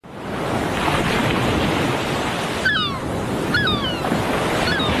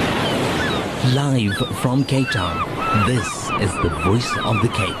Live from Cape Town, this is the Voice of the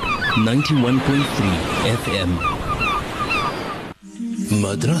Cape, 91.3 FM.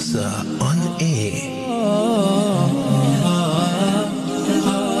 Madrasa on air.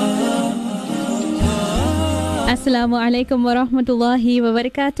 Assalamu alaikum wa rahmatullahi wa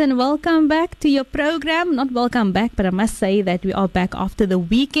barakatuh, and welcome back to your program. Not welcome back, but I must say that we are back after the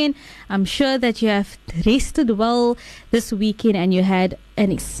weekend. I'm sure that you have rested well this weekend and you had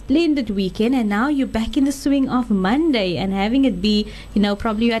an splendid weekend, and now you're back in the swing of Monday and having it be,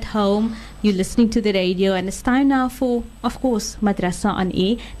 probably you're at home, you're listening to the radio, and it's time now for, of course, Madrasa on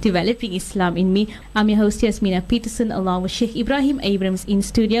Air, Developing Islam in Me. I'm your host, Yasmina Peterson, along with Sheikh Ebrahim. Abraham's in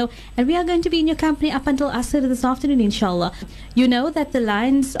studio, and we are going to be in your company up until Asr this afternoon, inshallah. You know that the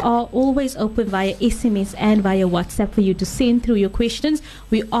lines are always open via SMS and via WhatsApp for you to send through your questions.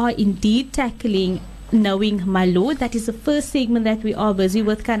 We are indeed tackling Knowing My Lord. That is the first segment that we are busy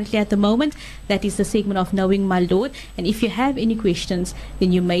with currently at the moment. That is the segment of Knowing My Lord. And if you have any questions,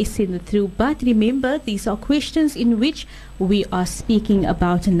 then you may send it through. But remember, these are questions in which we are speaking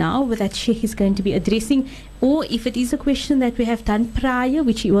about now, that Sheikh is going to be addressing. Or if it is a question that we have done prior,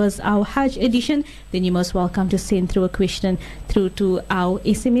 which was our Hajj edition, then you're most welcome to send through a question through to our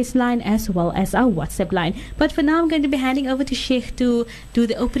SMS line as well as our WhatsApp line. But for now, I'm going to be handing over to Sheikh to do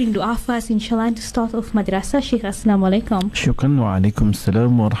the opening dua for us, inshallah, and to start off Madrasa. Sheikh, assalamu alaikum. Shukran wa alaikum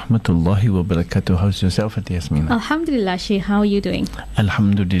salam wa rahmatullahi wa barakatuh. How's yourself, Yasmina? Alhamdulillah, Sheikh. How are you doing?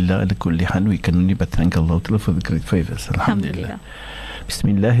 Alhamdulillah, ala kulli hal. We can only but thank Allah for the great favors. Alhamdulillah. بسم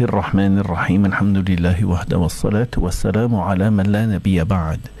الله الرحمن الرحيم الحمد لله وحده والصلاة والسلام على من لا نبي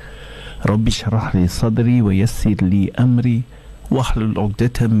بعد رب اشرح لي صدري ويسر لي أمري واحلل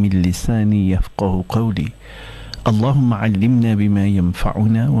عقدة من لساني يفقه قولي اللهم علمنا بما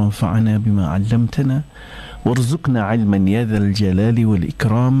ينفعنا وانفعنا بما علمتنا وارزقنا علما يا ذا الجلال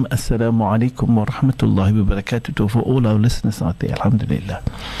والإكرام. السلام عليكم ورحمة الله وبركاته. For all our listeners out there, alhamdulillah.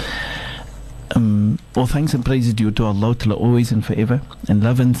 All thanks and praises due to Allah always and forever, and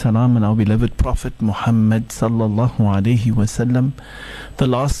love and salam on our beloved Prophet Muhammad sallallahu alaihi wasallam, the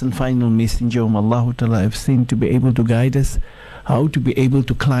last and final messenger whom Allah have sent to be able to guide us how to be able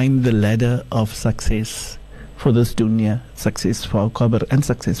to climb the ladder of success for this dunya, success for our qabr, and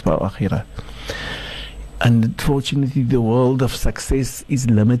success for our akhirah. And unfortunately, the world of success is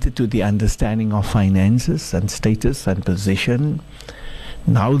limited to the understanding of finances and status and position.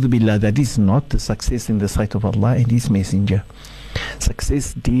 Na'udhu billah, that is not the success in the sight of Allah and His Messenger.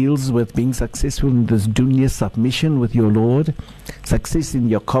 Success deals with being successful in this dunya, submission with your Lord, success in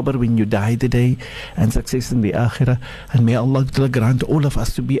your qabr when you die today, and success in the akhirah. And may Allah grant all of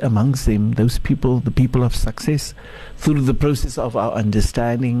us to be amongst them, those people, the people of success, through the process of our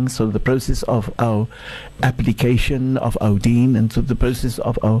understanding, so the process of our application of our deen, and through the process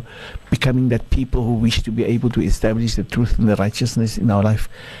of our becoming that people who wish to be able to establish the truth and the righteousness in our life.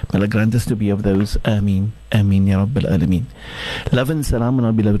 May Allah grant us to be of those. Ameen. Ameen ya Rabbil Alameen. Love and salam on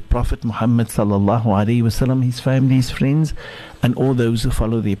our beloved Prophet Muhammad sallallahu alaihi wasallam, his family, his friends, and all those who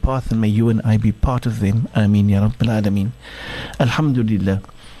follow their path, and may you and I be part of them. Ameen ya Rabbil Alameen. Alhamdulillah.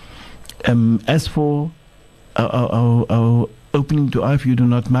 As for our opening dua, if you do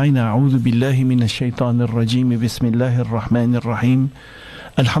not mind, A'udhu billahi minash shaitanir rajim, Bismillahir Rahmanir Rahim.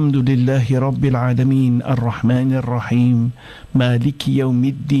 Alhamdulillahi Rabbil Alameen, Ar-Rahmanir Rahim, Maliki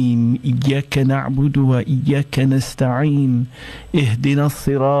Yawmiddin, Iyyaka na'budu wa Iyyaka nasta'in, Ihdina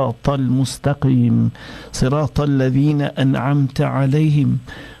as-siratal mustaqim, Siratal ladhina an'amta alayhim,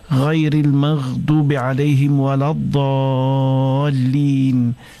 Ghayril maghdubi alayhim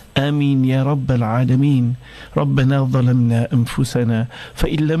waladdallin. آمين يا رب العالمين. ربنا ظلمنا أنفسنا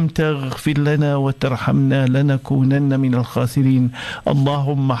فإن لم تغفر لنا وترحمنا لنكونن من الخاسرين.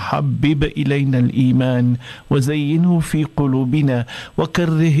 اللهم حبب إلينا الإيمان وزينه في قلوبنا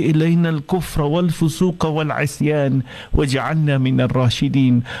وكره إلينا الكفر والفسوق والعصيان واجعلنا من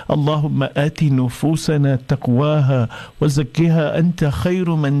الراشدين. اللهم آت نفوسنا تقواها وزكها أنت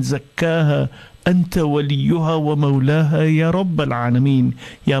خير من زكاها أنت وليها ومولاها يا رب العالمين.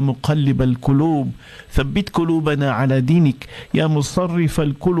 يا مقلب القلوب ثبت قلوبنا على دينك. يا مصرف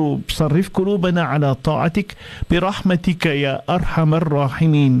القلوب صرف قلوبنا على طاعتك برحمتك يا أرحم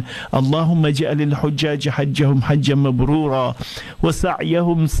الراحمين. اللهم اجعل الحجاج حجهم حجا مبرورا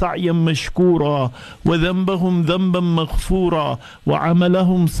وسعيهم سعيا مشكورا وذنبهم ذنبا مغفورا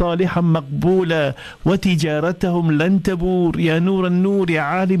وعملهم صالحا مقبولا وتجارتهم لن تبور. يا نور النور يا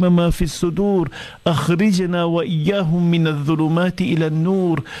عالم ما في الصدور أخرجنا وإياهم من الظلمات إلى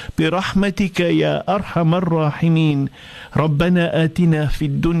النور برحمتك يا أرحم الراحمين ربنا آتنا في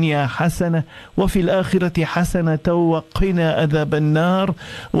الدنيا حسنة وفي الآخرة حسنة وقنا عذاب النار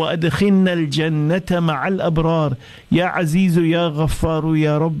وأدخلنا الجنة مع الأبرار يا عزيز يا غفار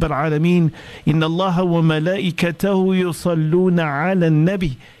يا رب العالمين إن الله وملائكته يصلون على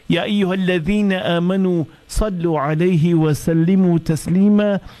النبي يا أيها الذين آمنوا صلوا عليه وسلموا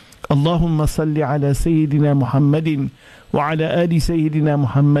تسليما اللهم صل على سيدنا محمد وعلى آل سيدنا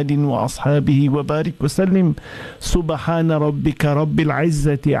محمد وأصحابه وبارك وسلم سبحان ربك رب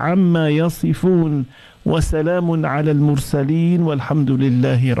العزة عما يصفون وسلام على المرسلين والحمد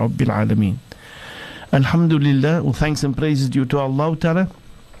لله رب العالمين. Alhamdulillah, all thanks and praises due to Allah Ta'ala.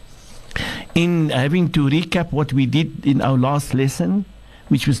 In having to recap what we did in our last lesson,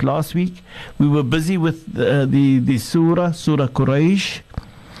 which was last week, we were busy with the Surah Quraysh,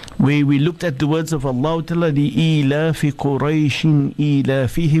 where we looked at the words of Allah Ta'ala, لِإِيلَافِ قُرَيْشٍ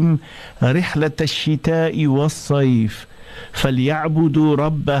إِيلَافِهِمْ رِحْلَةَ الشِّتَاءِ وَالصَّيْفِ فَلْيَعْبُدُوا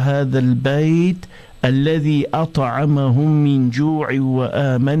رَبَّ هَذَا الْبَيْتِ الَّذِي أَطْعَمَهُم مِّن جُوعٍ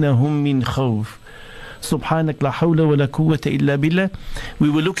وَآمَنَهُم مِّن خَوْفٍ. Subhanak la hawla wa la quwwata illa billah.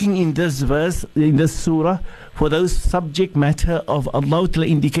 We were looking in this verse, in this surah, for those subject matter of Allah Ta'ala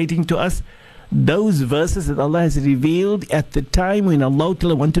indicating to us those verses that Allah has revealed at the time when Allah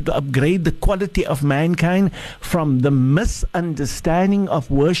Ta'ala wanted to upgrade the quality of mankind from the misunderstanding of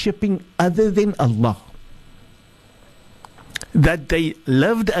worshipping other than Allah. That they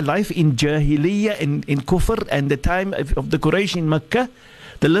lived a life in Jahiliyyah, in Kufr, and the time of the Quraysh in Makkah.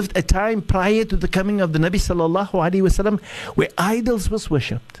 They lived a time prior to the coming of the Nabi sallallahu alaihi wasallam where idols was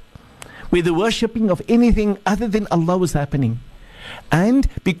worshipped, where the worshipping of anything other than Allah was happening. And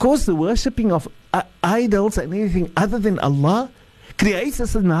because the worshipping of idols and anything other than Allah creates a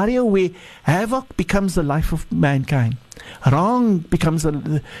scenario where havoc becomes the life of mankind, wrong becomes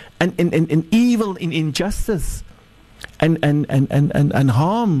an evil, in injustice, and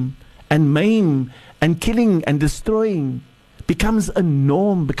harm and maim and killing and destroying becomes a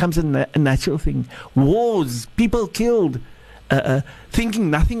norm, becomes a natural thing. Wars, people killed, thinking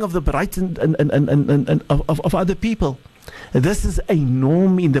nothing of the rights of other people. This is a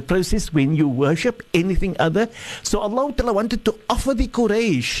norm in the process when you worship anything other. So Allah Ta'ala wanted to offer the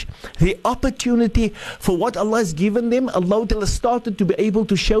Quraysh the opportunity for what Allah has given them. Allah Ta'ala started to be able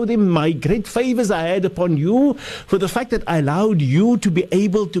to show them my great favors I had upon you for the fact that I allowed you to be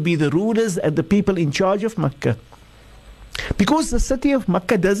able to be the rulers and the people in charge of Makkah. Because the city of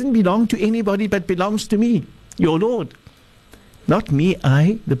Makkah doesn't belong to anybody but belongs to me, your Lord. Not me,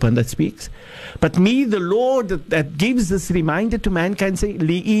 I, the one that speaks, but me, the Lord that gives this reminder to mankind, say,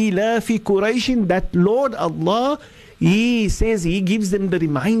 لِإِيلَافِ قُرَيْشٍ, that Lord Allah, He says He gives them the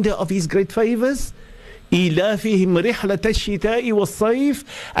reminder of His great favors. إِيلَافِهِمْ رِحْلَةَ الشِّتَاءِ وَالصَّيْفِ,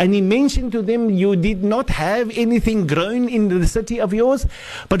 and He mentioned to them, you did not have anything grown in the city of yours,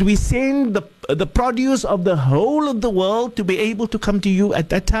 but we send the produce of the whole of the world to be able to come to you at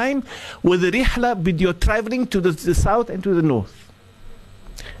that time with the rihla, with your traveling to the south and to the north.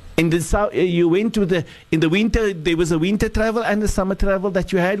 In the south, you went to in the winter, there was a winter travel and a summer travel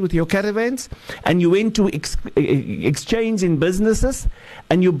that you had with your caravans, and you went to exchange in businesses,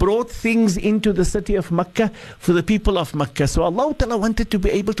 and you brought things into the city of Makkah for the people of Makkah. So Allah Ta'ala wanted to be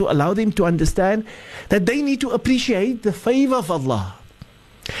able to allow them to understand that they need to appreciate the favor of Allah.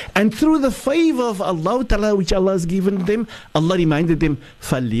 And through the favor of Allah Ta'ala, which Allah has given them, Allah reminded them,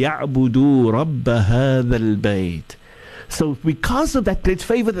 فَلْيَعْبُدُوا رَبَّ هَذَا الْبَيْتِ. So because of that great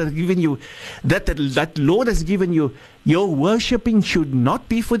favor that has given you, that Lord has given you, your worshipping should not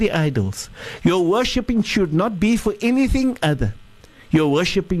be for the idols. Your worshipping should not be for anything other. Your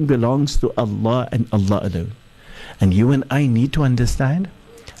worshipping belongs to Allah and Allah alone. And you and I need to understand,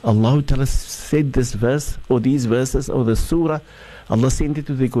 Allah Ta'ala said this verse, or these verses, or the surah, Allah sent it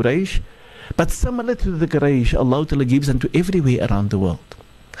to the Quraysh. But similar to the Quraysh, Allah Ta'ala gives unto everywhere around the world.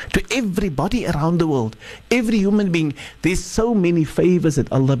 To everybody around the world, every human being, there's so many favors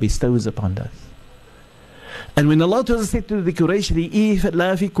that Allah bestows upon us. And when Allah Ta'ala said to the Quraysh,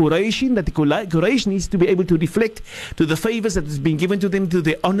 that the Quraysh needs to be able to reflect to the favors that has been given to them, to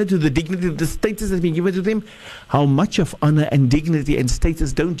the honor, to the dignity, to the status that has been given to them, how much of honor and dignity and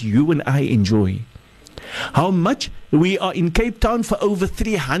status don't you and I enjoy? How much we are in Cape Town for over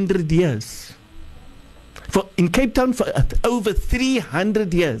 300 years. In Cape Town for over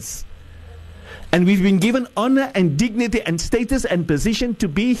 300 years. And we've been given honor and dignity and status and position to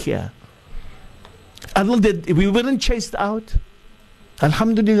be here. We weren't chased out.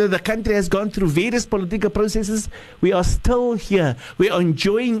 Alhamdulillah, the country has gone through various political processes. We are still here. We are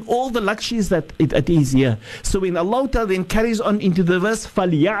enjoying all the luxuries that it is here. So when Allah Ta'ala then carries on into the verse,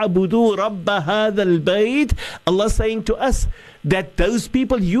 فَلْيَعْبُدُوا رَبَّ هَذَا الْبَيْتِ, Allah saying to us that those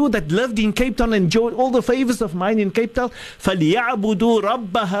people, you that lived in Cape Town, enjoyed all the favors of mine in Cape Town, فَلْيَعْبُدُوا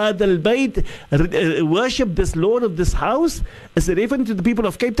رَبَّ هَذَا الْبَيْتِ, worship this Lord of this house. As a reference to the people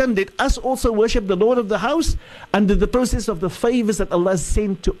of Cape Town, let us also worship the Lord of the house under the process of the favors that Allah has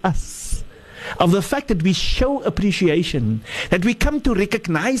sent to us. Of the fact that we show appreciation, that we come to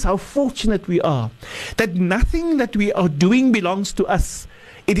recognize how fortunate we are, that nothing that we are doing belongs to us.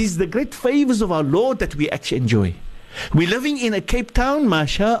 It is the great favors of our Lord that we actually enjoy. We're living in a Cape Town,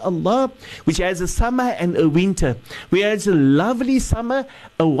 mashallah, which has a summer and a winter. We has a lovely summer,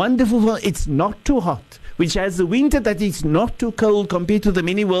 a wonderful, it's not too hot. Which has a winter that is not too cold compared to the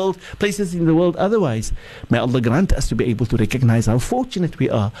many places in the world otherwise. May Allah grant us to be able to recognize how fortunate we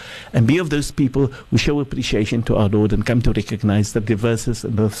are and be of those people who show appreciation to our Lord and come to recognize that the verses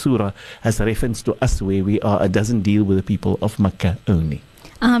in the surah has a reference to us where we are. It doesn't deal with the people of Makkah only.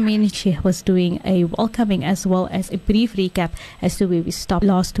 Amin. Sheikh was doing a welcoming as well as a brief recap as to where we stopped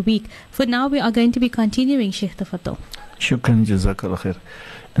last week. For now, we are going to be continuing, Sheikh Tafaddal. Shukran, jazakallah khair.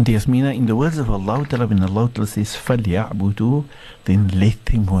 And Yasmina, in the words of Allah Ta'ala, when Allah Ta'ala says, فَلْيَعْبُدُوا, then let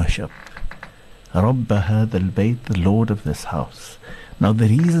them worship. رَبَّ هَذَا الْبَيْتِ, the Lord of this house. Now the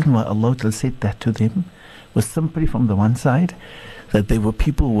reason why Allah Ta'ala said that to them was simply from the one side, that they were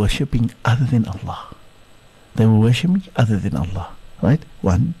people worshipping other than Allah. They were worshipping other than Allah. Right?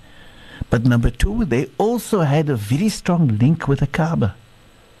 One. But number two, they also had a very strong link with the Kaaba.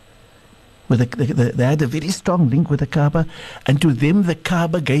 They had a very strong link with the Kaaba, and to them the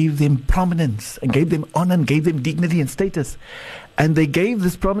Kaaba gave them prominence and gave them honor and gave them dignity and status. And they gave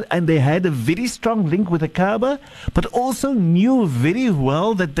this prominence, and they had a very strong link with the Kaaba, but also knew very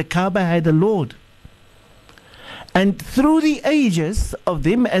well that the Kaaba had a Lord. And through the ages of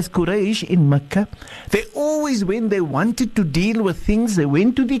them as Quraysh in Mecca, they always, when they wanted to deal with things, they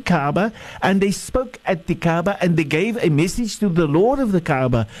went to the Kaaba and they spoke at the Kaaba and they gave a message to the Lord of the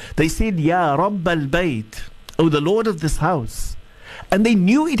Kaaba. They said, Ya Rabb al-Bayt, O the Lord of this house. And they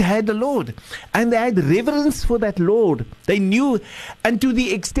knew it had a Lord. And they had reverence for that Lord. They knew, and to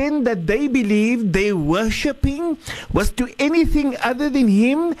the extent that they believed their worshipping was to anything other than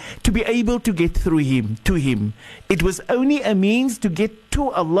Him to be able to get through Him, to Him. It was only a means to get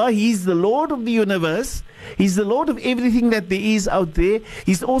to Allah. He's the Lord of the universe. He's the Lord of everything that there is out there.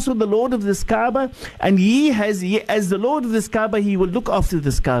 He's also the Lord of this Kaaba. And as the Lord of this Kaaba, He will look after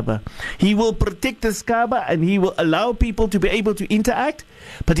this Kaaba. He will protect this Kaaba, and He will allow people to be able to interact.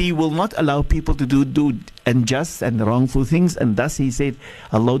 But He will not allow people to do unjust and wrongful things. And thus He said,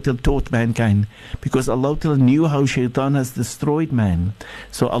 Allah taught mankind. Because Allah knew how shaitan has destroyed man.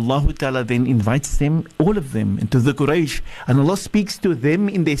 So Allah Ta'ala then invites them, all of them, into the Quraysh. And Allah speaks to them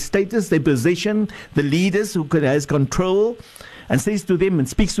in their status, their position, the leaders who has control, and says to them, and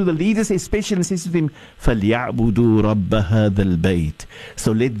speaks to the leaders especially, and says to them, فَلْيَعْبُدُوا رَبَّ هَذَا الْبَيْتِ.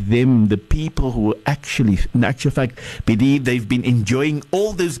 So let them, the people who actually, in actual fact, believe they've been enjoying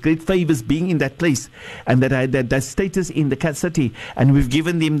all those great favors being in that place, and that status in the city, and we've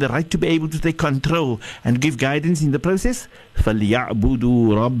given them the right to be able to take control and give guidance in the process. فَلْيَعْبُدُوا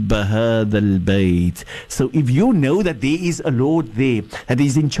رَبَّ هَذَا الْبَيْتِ. So if you know that there is a Lord there, that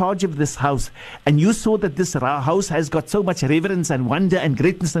is in charge of this house, and you saw that this house has got so much reverence and wonder and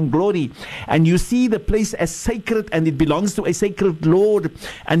greatness and glory, and you see the place as sacred and it belongs to a sacred Lord,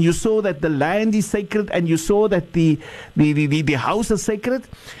 and you saw that the land is sacred, and you saw that the house is sacred,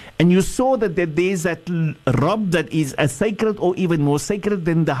 and you saw that there's that Rabb that is as sacred or even more sacred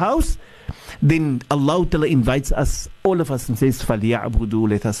than the house, then Allah Ta'ala invites us, all of us, and says, فَلْيَعْبُدُوا,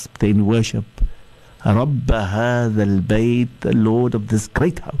 let us then worship رَبَّ هَذَا الْبَيْتِ, the Lord of this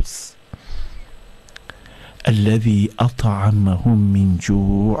great house. الَّذِي أَطْعَمَهُمْ مِنْ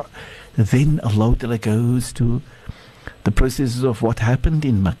جُوعٍ. Then Allah Ta'ala goes to the processes of what happened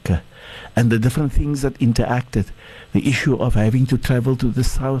in Mecca and the different things that interacted. The issue of having to travel to the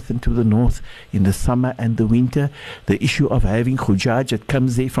south and to the north in the summer and the winter. The issue of having Hujjaj that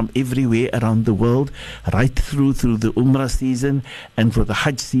comes there from everywhere around the world, right through the Umrah season, and for the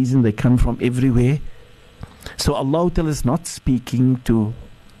Hajj season they come from everywhere. So Allah Ta'ala is not speaking to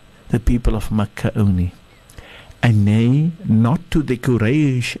the people of Mecca only, and nay, not to the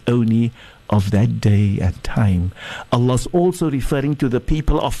Quraysh only. of that day and time. Allah's also referring to the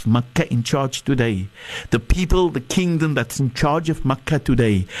people of Makkah in charge today. The people, the kingdom that's in charge of Makkah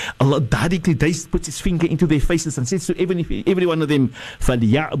today. Allah directly puts his finger into their faces and says to every one of them,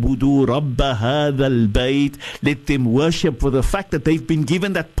 فَلْيَعْبُدُوا رَبَّ هَذَا الْبَيْتِ. Let them worship for the fact that they've been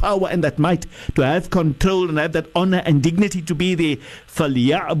given that power and that might to have control and have that honor and dignity to be there.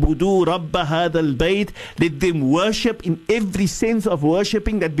 فَلْيَعْبُدُوا رَبَّ هَذَا الْبَيْتِ. Let them worship in every sense of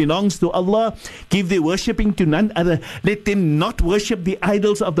worshipping that belongs to Allah. Give their worshipping to none other. Let them not worship the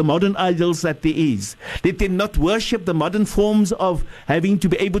idols of the modern idols that there is. Let them not worship the modern forms of having to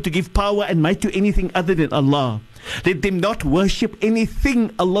be able to give power and might to anything other than Allah. Let them not worship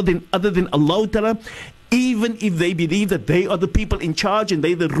anything other than Allah Ta'ala, even if they believe that they are the people in charge and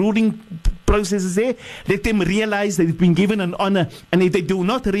they the ruling processes there. Let them realize that they've been given an honor, and if they do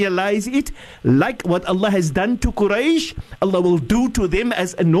not realize it, like what Allah has done to Quraysh, Allah will do to them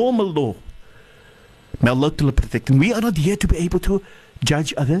as a normal law. May Allah Ta'ala protect. And we are not here to be able to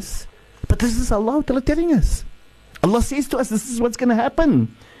judge others, but this is Allah Ta'ala telling us. Allah says to us, this is what's going to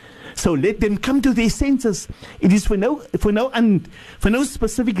happen. So let them come to their senses. It is for no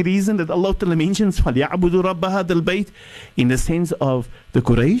specific reason that Allah Ta'ala mentions فَلْيَعْبُدُوا رَبَّ هَذَا الْبَيْتِ in the sense of the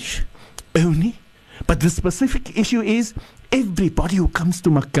Quraysh only. But the specific issue is everybody who comes to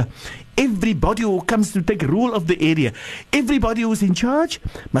Makkah, everybody who comes to take rule of the area, everybody who is in charge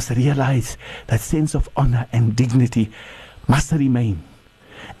must realize that sense of honor and dignity must remain.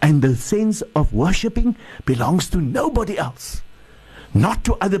 And the sense of worshipping belongs to nobody else. Not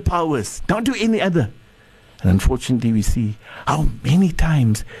to other powers, not to any other. And unfortunately we see how many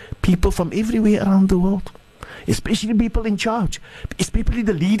times people from everywhere around the world, especially people in charge, especially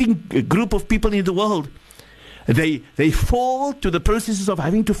the leading group of people in the world, they fall to the processes of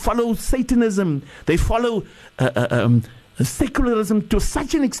having to follow Satanism. They follow secularism to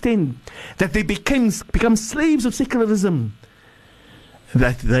such an extent that they become slaves of secularism,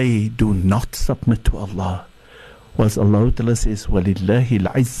 that they do not submit to Allah. Was Allah Ta'ala says, وَلِلَّهِ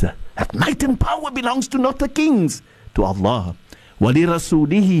الْعِزَّةِ, that might and power belongs to not the kings, to Allah.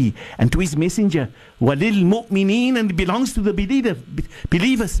 وَلِرَسُولِهِ, and to his messenger. وَلِلْمُؤْمِنِينَ, and it belongs to the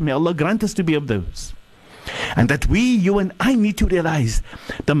believers. May Allah grant us to be of those. And that we, you and I, need to realize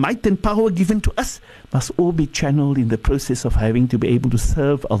the might and power given to us must all be channeled in the process of having to be able to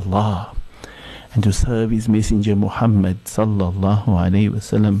serve Allah and to serve his messenger Muhammad sallallahu alayhi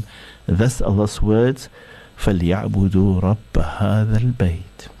wasallam. Thus Allah's words, فَلْيَعْبُدُوا رَبَّ هَذَا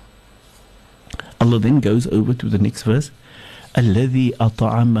الْبَيْتِ. Allah then goes over to the next verse, الَّذِي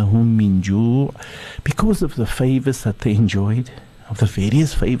أَطْعَمَهُم مِّن جُوعٍ. Because of the favors that they enjoyed, of the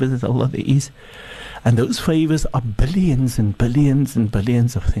various favors that Allah there is, and those favors are billions and billions and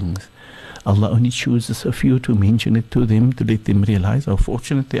billions of things. Allah only chooses a few to mention it to them, to let them realize how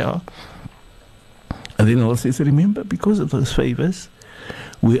fortunate they are. And then Allah says, remember, because of those favors,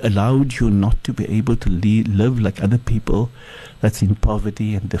 we allowed you not to be able to live like other people that's in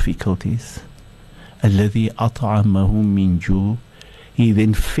poverty and difficulties. الَّذِي أَطْعَمَهُم مِّن جُوعٍ. He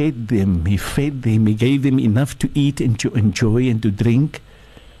then fed them, he gave them enough to eat and to enjoy and to drink,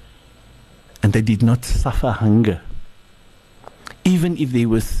 and they did not suffer hunger. Even if there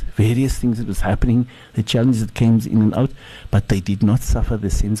was various things that was happening, the challenges that came in and out, but they did not suffer the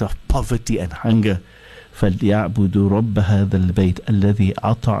sense of poverty and hunger. فَلْيَعْبُدُوا رَبَّ هَذَا الْبَيْتِ الَّذِي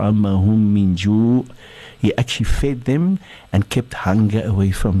أَطْعَمَهُم مِّن جُوعٍ. He actually fed them and kept hunger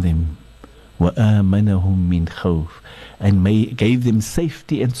away from them. وَآمَنَهُم مِّنْ خَوْفٍ. And gave them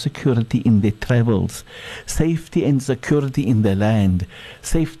safety and security in their travels, safety and security in the land,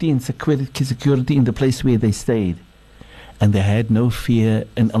 safety and security in the place where they stayed. And they had no fear,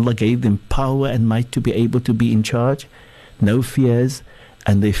 and Allah gave them power and might to be able to be in charge, no fears,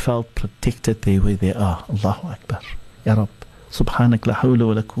 and they felt protected there where they are. Allahu Akbar. Ya Rab, subhanak la hawla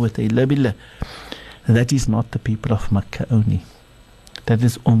wa la quwwata illa billah. That is not the people of Makkah only. That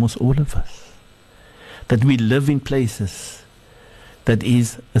is almost all of us. That we live in places that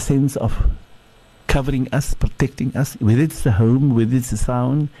is a sense of covering us, protecting us, whether it's the home, whether it's the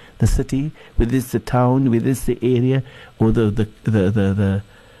sound, the city, whether it's the town, whether it's the area, or the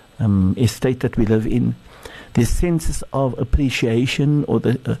estate that we live in. There's senses of appreciation, or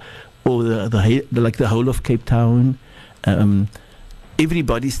like the whole of Cape Town.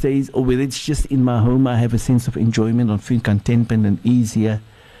 Everybody stays, or whether it's just in my home, I have a sense of enjoyment, or feel contentment and easier.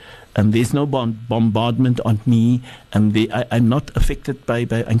 There's no bombardment on me, and I'm not affected by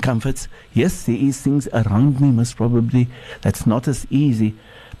uncomforts. Yes, there is things around me, most probably, that's not as easy,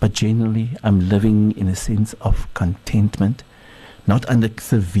 but generally I'm living in a sense of contentment, not under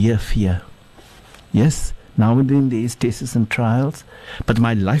severe fear. Yes, Now and then there is tests and trials, but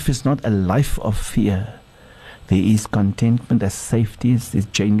my life is not a life of fear. There is contentment, there's safety, there's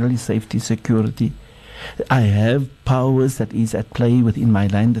generally safety, security. I have powers that is at play within my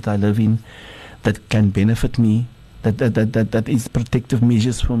land that I live in that can benefit me, that is protective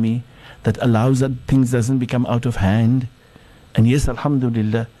measures for me, that allows that things doesn't become out of hand. And yes,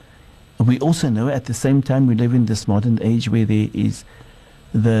 alhamdulillah, we also know at the same time we live in this modern age where there is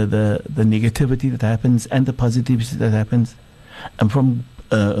the negativity that happens and the positivity that happens. And from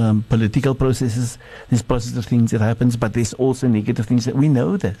political processes, there's positive things that happens, but there's also negative things that we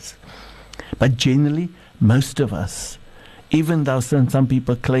know this. But generally, most of us, even though some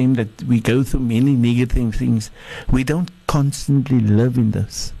people claim that we go through many negative things, we don't constantly live in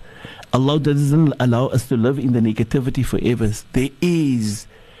this. Allah doesn't allow us to live in the negativity forever.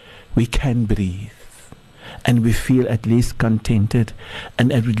 We can breathe. And we feel at least contented.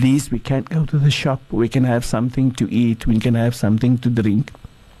 And at least we can go to the shop. We can have something to eat. We can have something to drink.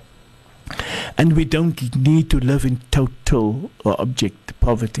 And we don't need to live in total or abject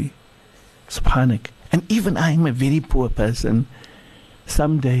poverty. Subhanak. And even I am a very poor person.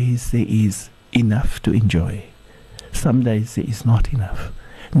 Some days there is enough to enjoy. Some days there is not enough.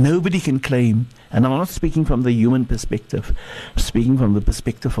 Nobody can claim, and I'm not speaking from the human perspective, I'm speaking from the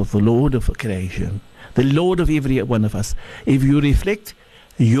perspective of the Lord of creation, the Lord of every one of us. If you reflect,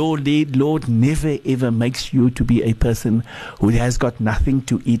 your Lord never ever makes you to be a person who has got nothing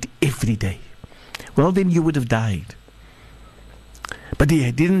to eat every day. Well, then you would have died. But He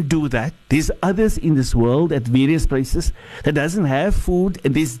didn't do that. There's others in this world at various places that doesn't have food,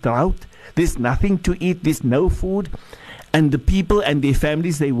 and there's drought, there's nothing to eat, there's no food. And the people and their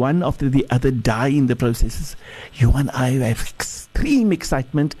families, they one after the other die in the processes. You and I have extreme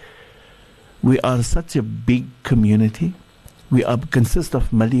excitement. We are such a big community. We consist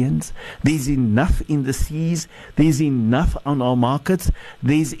of millions. There's enough in the seas. There's enough on our markets.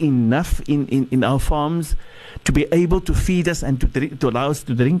 There's enough in our farms to be able to feed us and to allow us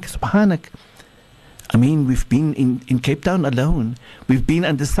to drink. Subhanak. I mean, we've been in Cape Town alone. We've been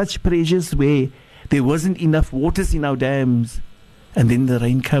under such pressures where there wasn't enough waters in our dams. And then the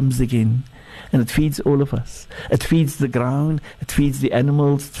rain comes again. And it feeds all of us. It feeds the ground. It feeds the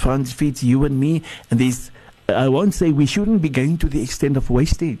animals. It feeds you and me. And I won't say we shouldn't be going to the extent of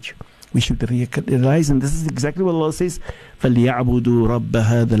wastage. We should realize, and this is exactly what Allah says, فَلْيَعْبُدُوا رَبَّ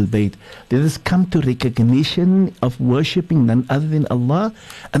هَذَا الْبَيْتِ. Let us come to recognition of worshipping none other than Allah.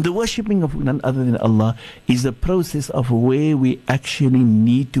 And the worshipping of none other than Allah is a process of where we actually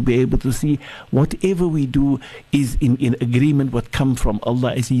need to be able to see whatever we do is in agreement what comes from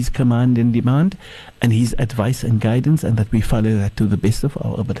Allah as His command and demand, and His advice and guidance, and that we follow that to the best of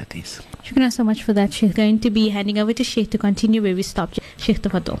our abilities. Shukran so much for that, Sheikh. Going to be handing over to Sheikh to continue where we stopped. Sheikh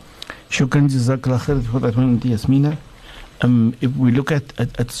Tafadol. Shukran, Jazakallah khair for that one, Yasmina. If we look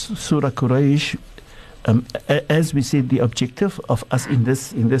at Surah Quraysh, as we said, the objective of us in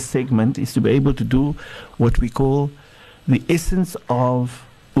this segment is to be able to do what we call the essence of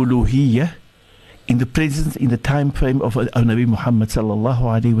uluhiyyah in the presence, in the time frame of our Nabi Muhammad sallallahu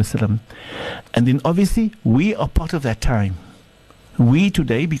alaihi wasallam. And then obviously we are part of that time. We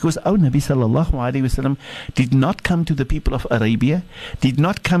today, because our Nabi sallallahu alaihi wasallam did not come to the people of Arabia, did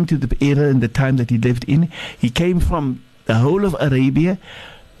not come to the era and the time that he lived in. He came from the whole of Arabia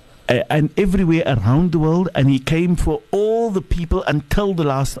and everywhere around the world, and he came for all the people until the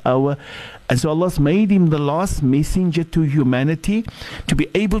last hour. And so Allah made him the last messenger to humanity to be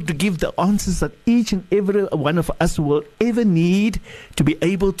able to give the answers that each and every one of us will ever need to be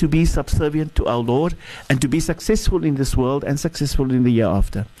able to be subservient to our Lord and to be successful in this world and successful in the year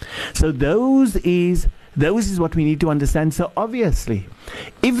after. So those is what we need to understand. So obviously,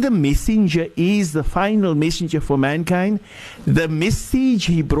 if the messenger is the final messenger for mankind, the message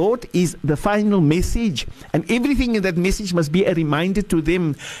he brought is the final message. And everything in that message must be a reminder to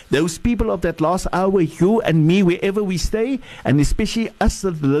them, those people of that last hour, you and me, wherever we stay, and especially us,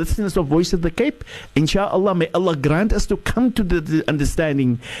 the listeners of Voice of the Cape. Insha'Allah, may Allah grant us to come to the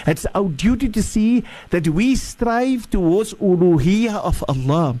understanding. It's our duty to see that we strive towards uluhiyyah of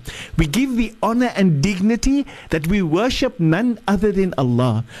Allah. We give the honor and dignity that we worship none other than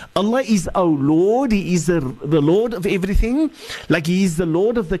Allah. Allah is our Lord. He is the Lord of everything. Like He is the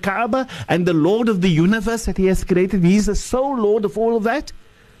Lord of the Kaaba and the Lord of the universe that He has created. He is the sole Lord of all of that.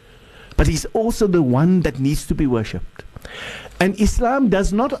 But He's also the one that needs to be worshipped. And Islam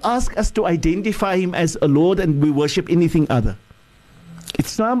does not ask us to identify Him as a Lord and we worship anything other.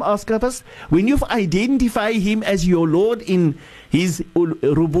 Islam asks us, when you identify Him as your Lord in His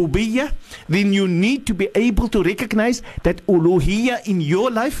rububiyyah, then you need to be able to recognize that uluhiyyah in your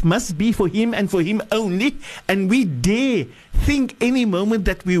life must be for Him and for Him only. And we dare think any moment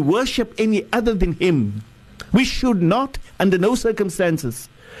that we worship any other than Him. We should not, under no circumstances.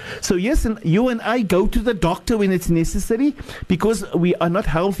 So yes, and you and I go to the doctor when it's necessary because we are not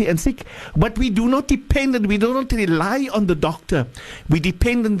healthy and sick. But we do not depend and we do not rely on the doctor. We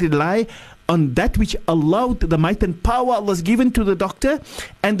depend and rely on that which Allah, the might and power Allah has given to the doctor,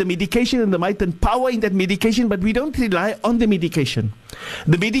 and the medication and the might and power in that medication, but we don't rely on the medication.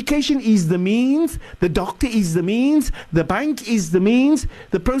 The medication is the means, the doctor is the means, the bank is the means,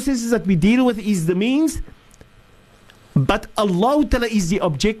 the processes that we deal with is the means. But Allah Ta'ala is the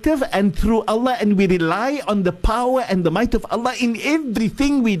objective, and through Allah, and we rely on the power and the might of Allah in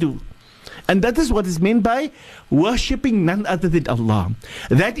everything we do. And that is what is meant by worshipping none other than Allah.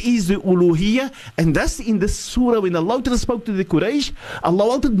 That is the uluhiyyah. And thus in this surah, when Allah Ta'ala spoke to the Quraysh, Allah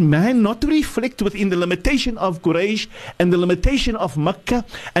wanted man not to reflect within the limitation of Quraysh and the limitation of Makkah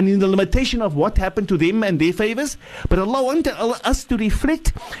and in the limitation of what happened to them and their favors. But Allah wanted us to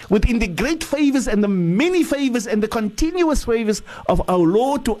reflect within the great favors and the many favors and the continuous favors of our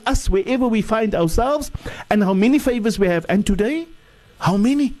Lord to us wherever we find ourselves, and how many favors we have. And today, how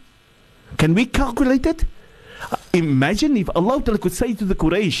many? Can we calculate it? Imagine if Allah Ta'ala could say to the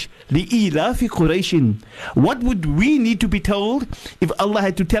Quraysh, لِإِلَافِ قُرَيْشٍ. What would we need to be told if Allah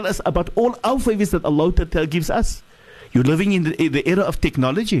had to tell us about all our favors that Allah Ta'ala gives us? You're living in the era of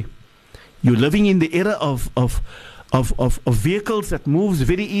technology. You're living in the era of vehicles that moves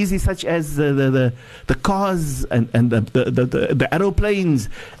very easy, such as the cars and the aeroplanes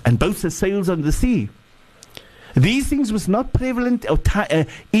and boats that sails on the sea. These things was not prevalent or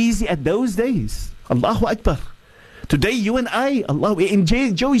easy at those days. Allahu Akbar. Today, you and I, Allah, we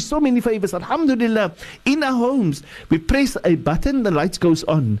enjoy so many favors. Alhamdulillah. In our homes, we press a button, the lights goes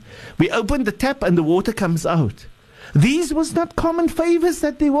on. We open the tap and the water comes out. These was not common favors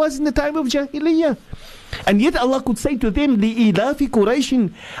that there was in the time of Jahiliyyah. And yet Allah could say to them, لِإِلَافِ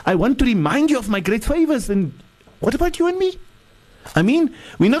قُرَيْشٍ, I want to remind you of my great favors. And what about you and me? I mean,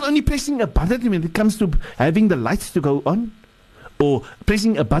 we're not only pressing a button when it comes to having the lights to go on, or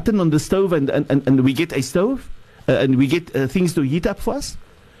pressing a button on the stove and we get a stove, and we get things to heat up for us.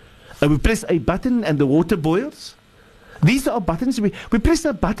 We press a button and the water boils. These are buttons. We press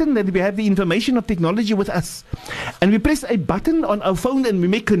a button and we have the information of technology with us. And we press a button on our phone and we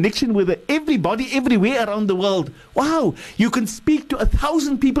make connection with everybody everywhere around the world. Wow, you can speak to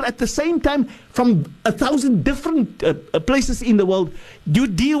 1,000 people at the same time from 1,000 different places in the world. You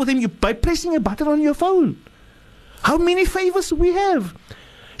deal with them by pressing a button on your phone. How many favors we have?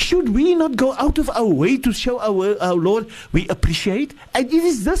 Should we not go out of our way to show our Lord we appreciate? And it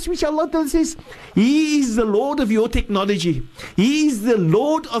is this which Allah says, He is the Lord of your technology. He is the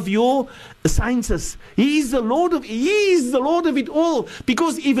Lord of your sciences. He is the Lord of it all.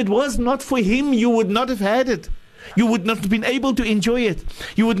 Because if it was not for Him, you would not have had it. You would not have been able to enjoy it.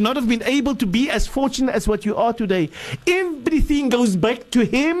 You would not have been able to be as fortunate as what you are today. Everything goes back to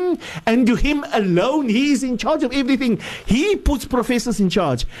Him and to Him alone. He is in charge of everything. He puts professors in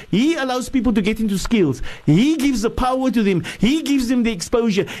charge. He allows people to get into skills. He gives the power to them. He gives them the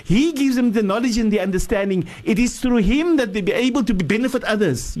exposure. He gives them the knowledge and the understanding. It is through Him that they be able to benefit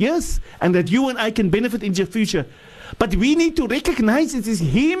others. Yes? And that you and I can benefit in the future. But we need to recognize it is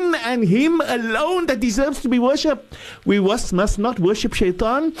Him and Him alone that deserves to be worshipped. We must not worship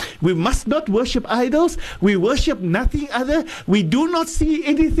shaitan. We must not worship idols. We worship nothing other. We do not see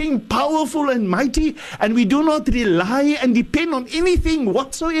anything powerful and mighty, and we do not rely and depend on anything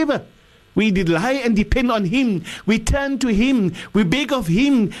whatsoever. We rely and depend on Him. We turn to Him. We beg of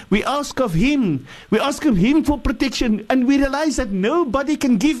Him. We ask of Him. We ask of Him for protection. And we realize that nobody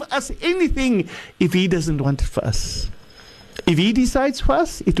can give us anything if He doesn't want it for us. If He decides for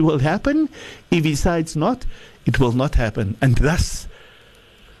us, it will happen. If He decides not, it will not happen. And thus,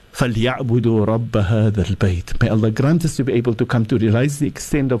 فَلْيَعْبُدُوا رَبَّ هَذَا الْبَيْتِ. May Allah grant us to be able to come to realize the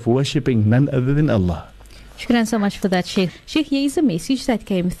extent of worshipping none other than Allah. Shukran so much for that, Sheikh. Sheikh, here is a message that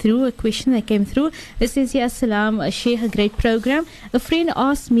came through, a question that came through. It says here, Assalam, Sheikh, a great program. A friend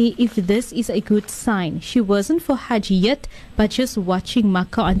asked me if this is a good sign. She wasn't for Hajj yet, but just watching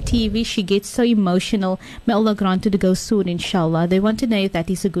Makkah on TV, she gets so emotional. May Allah grant her to go soon, inshallah. They want to know if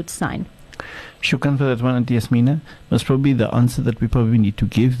that is a good sign. Shukran for that one, Auntie Yasmina. Most probably the answer that we probably need to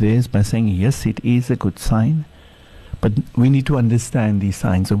give there is by saying, yes, it is a good sign. But we need to understand these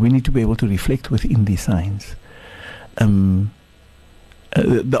signs, or we need to be able to reflect within these signs. The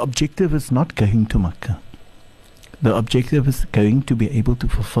objective is not going to Makkah. the objective is going to be able to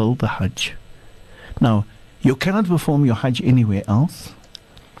fulfill the Hajj. Now, you cannot perform your Hajj anywhere else,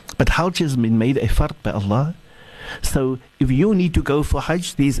 but Hajj has been made a fard by Allah. So if you need to go for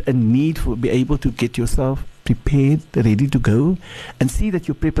Hajj, there's a need for be able to get yourself prepared, ready to go, and see that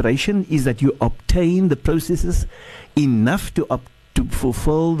your preparation is that you obtain the processes enough to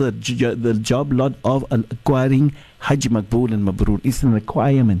fulfill the job lot of acquiring Hajj Maqbool and Mabrur. It's a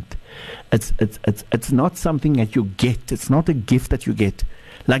requirement. It's not something that you get. It's not a gift that you get.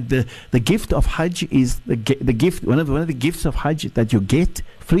 Like the gift of Hajj is the gift. One of the gifts of Hajj that you get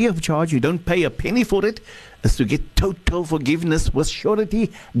free of charge. You don't pay a penny for it. Is to get total forgiveness with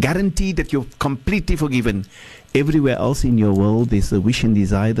surety, guaranteed that you're completely forgiven. Everywhere else in your world, there's a wish and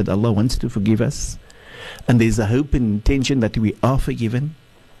desire that Allah wants to forgive us, and there's a hope and intention that we are forgiven.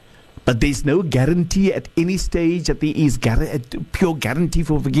 But there's no guarantee at any stage that there is pure guarantee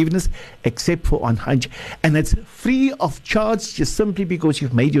for forgiveness except for on Hajj. And it's free of charge just simply because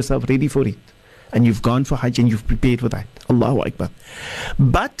you've made yourself ready for it. And you've gone for Hajj and you've prepared for that. Allahu Akbar.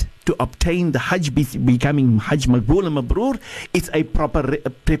 But to obtain the Hajj becoming Hajj Maqbool and Mabrur, it's a proper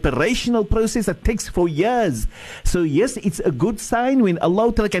preparational process that takes 4 years. So yes, it's a good sign when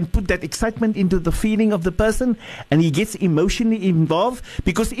Allah Ta'ala can put that excitement into the feeling of the person and he gets emotionally involved.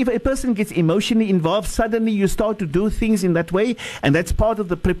 Because if a person gets emotionally involved, suddenly you start to do things in that way, and that's part of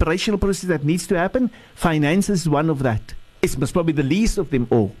the preparational process that needs to happen. Finance is one of that. It's most probably the least of them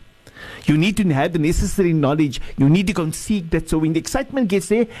all. You need to have the necessary knowledge. You need to go and seek that. So when the excitement gets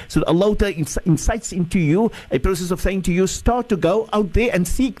there, so Allah incites into you a process of saying to you, start to go out there and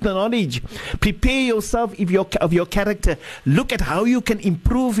seek the knowledge. Prepare yourself of your character. Look at how you can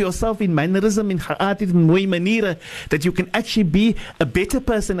improve yourself in mannerism, in ha'at, in mooi maniere, that you can actually be a better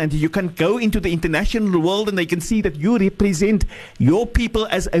person, and you can go into the international world and they can see that you represent your people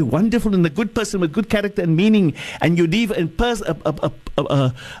as a wonderful and a good person with good character and meaning, and you leave a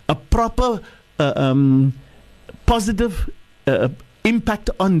proper positive impact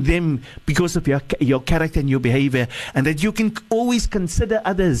on them because of your character and your behavior, and that you can always consider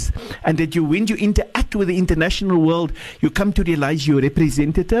others, and that when you interact with the international world, you come to realize you're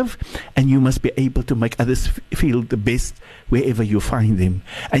representative and you must be able to make others feel the best wherever you find them,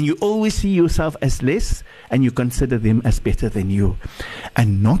 and you always see yourself as less and you consider them as better than you,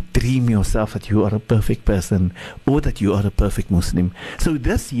 and not dream yourself that you are a perfect person or that you are a perfect Muslim. So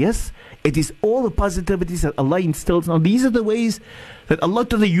this, yes, it is all the positivities that Allah instills. Now these are the ways that Allah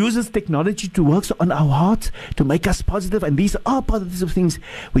Ta'ala uses technology to work on our hearts to make us positive, and these are positive things.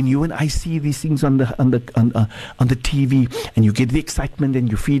 When you and I see these things on the TV, and you get the excitement and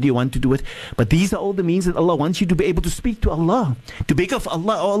you feel you want to do it, but these are all the means that Allah wants you to be able to speak to Allah, to beg of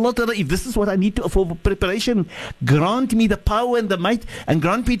Allah, oh Allah Ta'ala, if this is what I need to for preparation, grant me the power and the might, and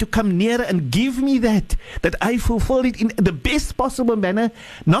grant me to come nearer and give me that I fulfill it in the best possible manner,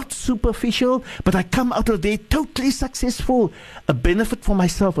 not superficial, but I come out of there totally successful, a benefit for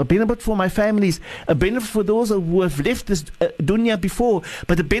myself, a benefit for my families, a benefit for those who have left this dunya before,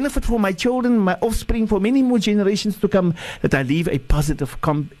 but a benefit for my children, my offspring, for many more generations to come, that I leave a positive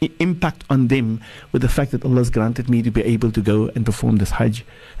impact on them with the fact that Allah has granted me to be able to go and perform this Hajj.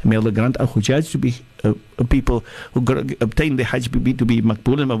 And may Allah grant our Hujjaj to be people who obtain the Hajj to be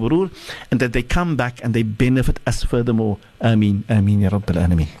Maqbool and Mabrur, and that they come back and they benefit us furthermore. Ameen, Ameen, Ya Rabbil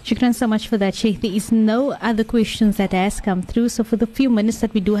Alameen. Shukran so much for that, Sheikh. There is no other questions that has come through, so for the few minutes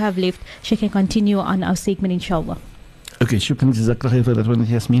that we do have left, Sheikh can continue on our segment, inshallah. Okay, shukran jazakallah for that one,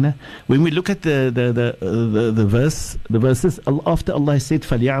 Yasmina. When we look at the verses, after Allah said,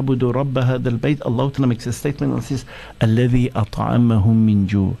 فَلْيَعْبُدُوا رَبَّ هَذَا الْبَيْتِ, Allah Ta'ala makes a statement and says, الَّذِي أَطْعَمَهُم مِّن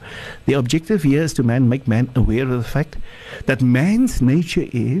جُوعٍ. The objective here is to make man aware of the fact that man's nature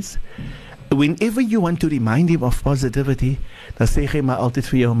is, whenever you want to remind him of positivity, dan sê hy maar altyd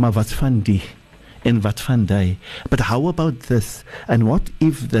vir jou, maar wat van die? And wat van die? But how about this? And what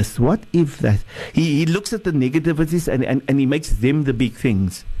if this? What if that? He looks at the negativities and he makes them the big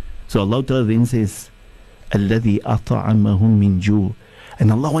things. So Allah Ta'ala then says, الَّذِي أَطَعَمَهُم مِّن جُوعٍ.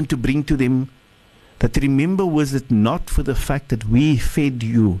 And Allah want to bring to them that, remember, was it not for the fact that we fed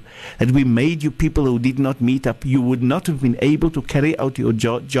you, that we made you people who did not meet up, you would not have been able to carry out your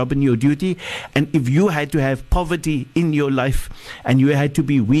job and your duty. And if you had to have poverty in your life, and you had to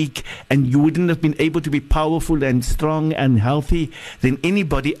be weak, and you wouldn't have been able to be powerful and strong and healthy, then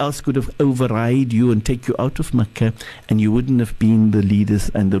anybody else could have override you and take you out of Makkah, and you wouldn't have been the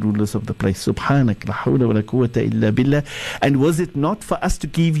leaders and the rulers of the place. Subhanak, la hawla wa la quwwata illa billah. And was it not for us to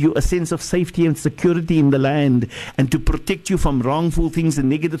give you a sense of safety and security in the land, and to protect you from wrongful things and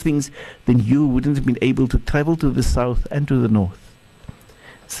negative things, then you wouldn't have been able to travel to the south and to the north.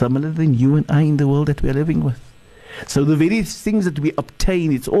 Similar than you and I in the world that we are living with. So the very things that we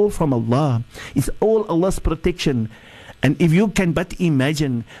obtain, it's all from Allah. It's all Allah's protection. And if you can but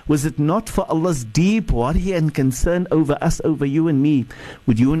imagine, was it not for Allah's deep worry and concern over us, over you and me,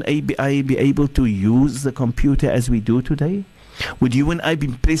 would you and I be able to use the computer as we do today? Would you and I be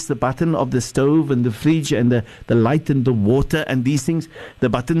press the button of the stove and the fridge and the light and the water and these things, the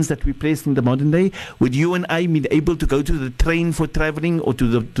buttons that we press in the modern day? Would you and I be able to go to the train for traveling, or to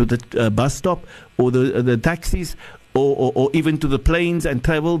the bus stop, or the taxis, or even to the planes and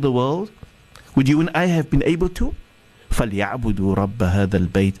travel the world? Would you and I have been able to? فَلْيَعْبُدُوا رَبَّ هَذَا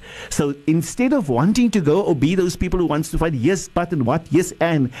الْبَيْتِ. So instead of wanting to go or be those people who wants to fight, yes, but and what, yes,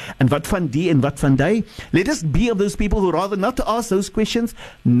 and what van die and what van die, let us be of those people who rather not to ask those questions,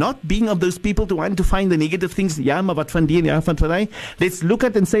 not being of those people to want to find the negative things, ja, maar wat van die en ja, van die. Let's look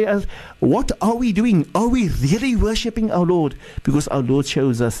at and say, what are we doing? Are we really worshipping our Lord? Because our Lord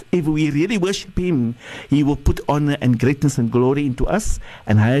shows us, if we really worship Him, He will put honor and greatness and glory into us,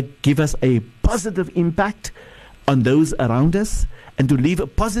 and give us a positive impact on those around us, and to leave a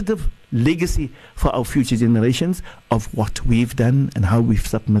positive legacy for our future generations of what we've done and how we've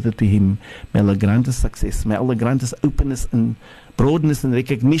submitted to Him. May Allah grant us success. May Allah grant us openness and broadness and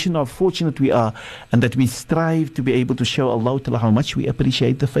recognition of how fortunate we are, and that we strive to be able to show Allah Ta'ala how much we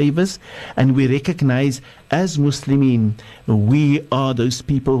appreciate the favors, and we recognize as Muslimin, we are those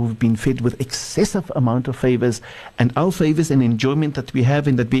people who've been fed with excessive amount of favors, and our favors and enjoyment that we have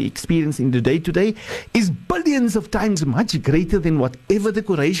and that we experience in the day to day is billions of times much greater than whatever the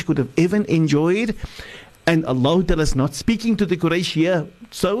Quraysh could have ever enjoyed. And Allah Ta'ala is not speaking to the Quraysh here.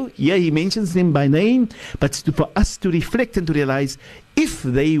 So, yeah, He mentions them by name, but for us to reflect and to realize, if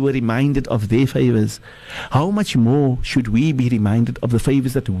they were reminded of their favors, how much more should we be reminded of the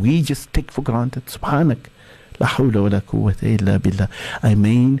favors that we just take for granted? Subhanak. La hawla wa la quwwata illa billah. I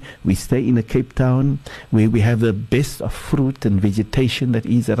mean, we stay in a Cape Town where we have the best of fruit and vegetation that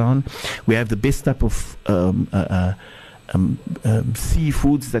is around. We have the best type of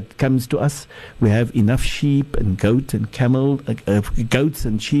seafoods that comes to us. We have enough sheep and goat and camel, goats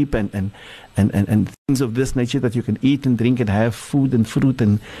and sheep and things of this nature that you can eat and drink and have food and fruit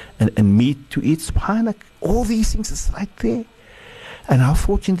and meat to eat. Subhanak, all these things is right there. And how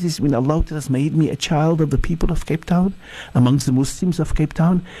fortunate it is when Allah has made me a child of the people of Cape Town, amongst the Muslims of Cape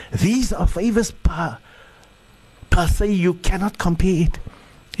Town. These are favors per se, you cannot compare it.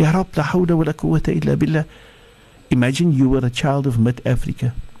 Ya Rab, la hawla wa la quwwata illa billah. Imagine you were a child of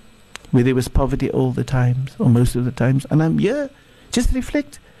mid-Africa, where there was poverty all the times, or most of the times. And I'm here, just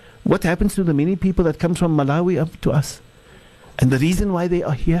reflect. What happens to the many people that come from Malawi up to us? And the reason why they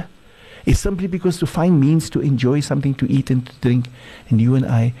are here is simply because to find means to enjoy something to eat and to drink. And you and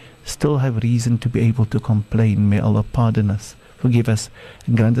I still have reason to be able to complain. May Allah pardon us, forgive us,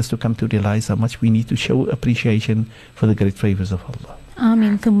 and grant us to come to realize how much we need to show appreciation for the great favors of Allah.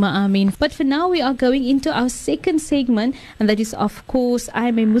 Ameen, thumma ameen. But for now, we are going into our second segment, and that is, of course, I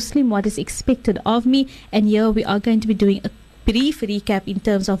am a Muslim, what is expected of me. And here we are going to be doing a brief recap in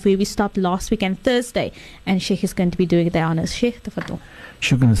terms of where we stopped last week and Thursday. And Sheikh is going to be doing the honors. Sheikh, tafadhal.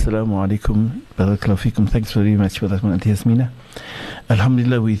 Shukran, assalamu alaikum, barakallahu fikum. Thanks very much for that one, Auntie Yasmina.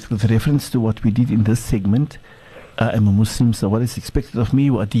 Alhamdulillah, with reference to what we did in this segment, I am a Muslim, so what is expected of me,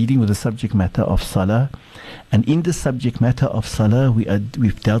 we are dealing with the subject matter of Salah. And in the subject matter of Salah,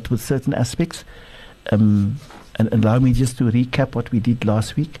 we've dealt with certain aspects. And allow me just to recap what we did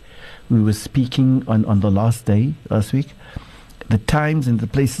last week. We were speaking on the last day, last week, the times and the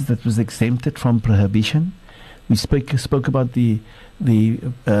places that was exempted from prohibition. We spoke about the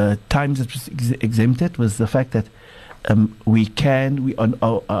times that was exempted was the fact that the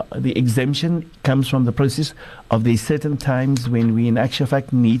exemption comes from the process of the certain times when we in actual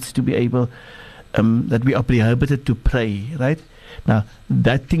fact needs to be able that we are prohibited to pray, right? Now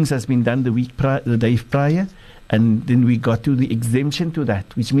that things has been done the day prior, and then we got to the exemption to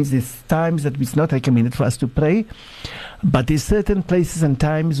that, which means there's times that it's not recommended for us to pray, but there's certain places and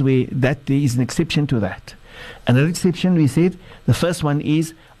times where that there is an exception to that. Another exception, we said, the first one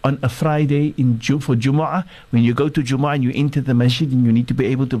is on a Friday for Jumu'ah. When you go to Jumu'ah and you enter the masjid and you need to be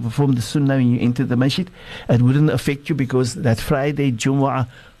able to perform the sunnah when you enter the masjid, it wouldn't affect you because that Friday Jumu'ah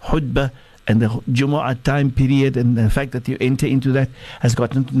khutbah and the Jumu'ah time period and the fact that you enter into that has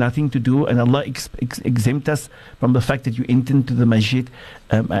got nothing to do, and Allah exempt us from the fact that you enter into the masjid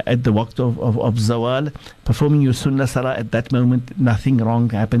at the waqt of Zawal, performing your sunnah salah at that moment. Nothing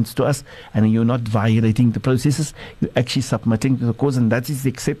wrong happens to us, and you're not violating the processes, you're actually submitting to the cause, and that is the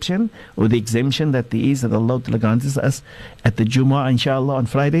exception or the exemption that there is, that Allah grants us at the Jumu'ah, inshallah, on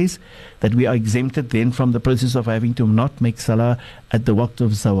Fridays, that we are exempted then from the process of having to not make salah at the waqt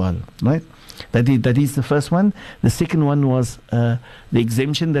of Zawal, right? That is the first one. The second one was the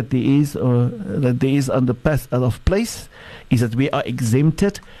exemption that there is on the path of place, is that we are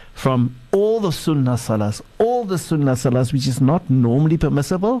exempted from all the sunnah salahs, which is not normally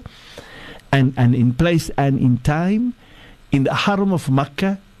permissible, and in place and in time, in the haram of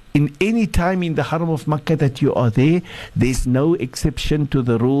Makkah. In any time in the haram of Makkah that you are there's no exception to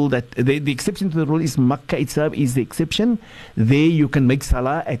the rule. That the exception to the rule is Makkah itself is the exception. There you can make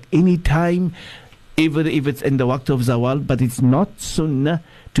salah at any time, even if it's in the waqt of zawal, but it's not sunnah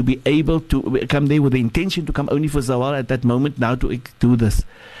to be able to come there with the intention to come only for zawal at that moment, now to do this.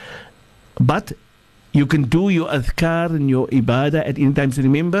 But you can do your adhkar and your ibadah at any time. So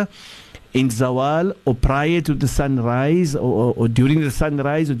remember, in zawal or prior to the sunrise, or during the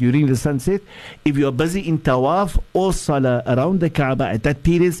sunrise or during the sunset, if you are busy in tawaf or salah around the Kaaba at that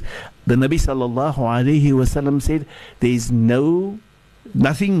period, the Nabi sallallahu alaihi wasallam said there is nothing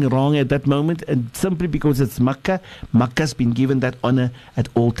wrong at that moment, and simply because it's Makkah's been given that honor at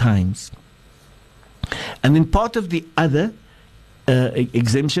all times. And then part of the other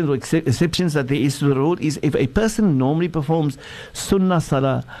exemptions or exceptions that there is to the rule is if a person normally performs sunnah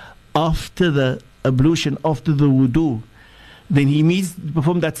salah after the ablution, after the wudu, then he needs to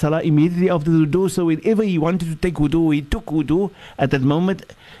perform that salah immediately after the wudu. So whenever he wanted to take wudu, he took wudu at that moment,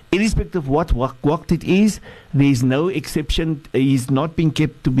 irrespective of what waqt it is. There is no exception. He is not being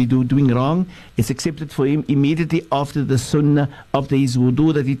kept to be doing wrong. It's accepted for him immediately after the sunnah, after his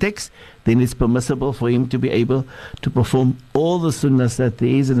wudu that he takes. Then it's permissible for him to be able to perform all the sunnahs that there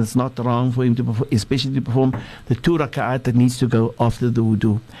is, and it's not wrong for him to perform, especially to perform the 2 raka'at that needs to go after the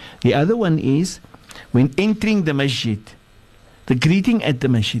wudu. The other one is when entering the masjid, the greeting at the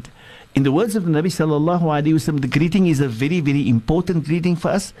masjid. In the words of the Nabi sallallahu alaihi wasallam, the greeting is a very, very important greeting for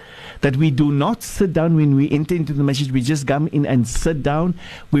us, that we do not sit down when we enter into the masjid. We just come in and sit down.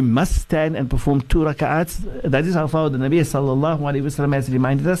 We must stand and perform 2 raka'ats. That is how far the Nabi sallallahu alaihi wasallam has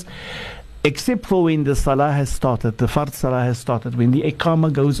reminded us, except for when the salah has started, the fard salah has started, when the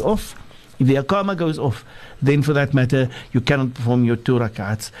iqamah goes off. If the iqamah goes off, then for that matter, you cannot perform your 2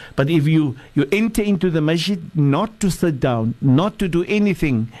 rak'ats. But if you enter into the masjid not to sit down, not to do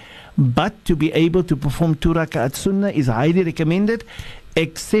anything, but to be able to perform 2 rak'at sunnah is highly recommended.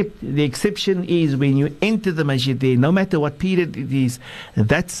 Except the exception is when you enter the masjid there, no matter what period it is,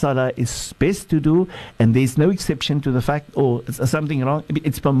 that salah is best to do, and there is no exception to the fact, or something wrong.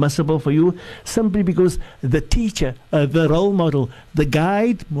 It's permissible for you simply because the teacher, the role model, the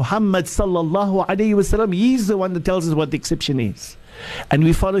guide, Muhammad sallallahu alaihi wasallam, he's the one that tells us what the exception is, and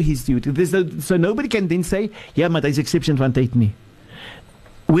we follow his duty. So nobody can then say, yeah, but there's exception van tyd nie.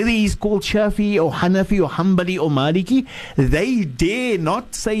 Whether he's called Shafi or Hanafi or Hanbali or Maliki, they dare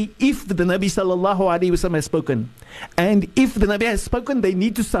not say if the Nabi sallallahu alaihi wasallam has spoken. And if the Nabi has spoken, they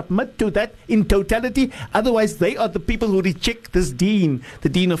need to submit to that in totality. Otherwise, they are the people who reject this deen, the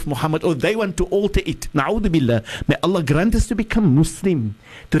deen of Muhammad, or they want to alter it. Na'udhu billah. May Allah grant us to become Muslim.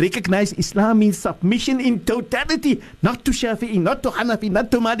 To recognize Islam means submission in totality, not to Shafi'i, not to Hanafi,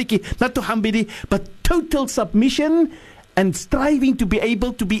 not to Maliki, not to Hanbali, but total submission and striving to be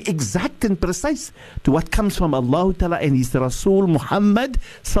able to be exact and precise to what comes from Allah Ta'ala and His Rasul Muhammad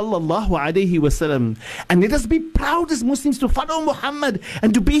sallallahu alayhi wasallam. And let us be proud as Muslims to follow Muhammad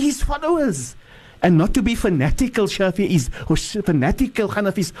and to be his followers, and not to be fanatical Shafi'is or fanatical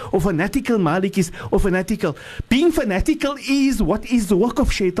Hanafis or fanatical Malikis or fanatical. Being fanatical is what is the work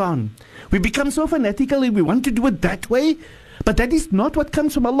of shaitan. We become so fanatical and we want to do it that way, but that is not what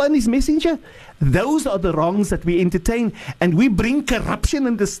comes from Allah and His Messenger. Those are the wrongs that we entertain, and we bring corruption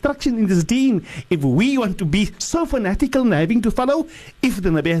and destruction in this deen if we want to be so fanatical and having to follow if the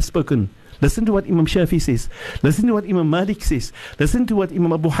Nabi has spoken. Listen to what Imam Shafi says. Listen to what Imam Malik says. Listen to what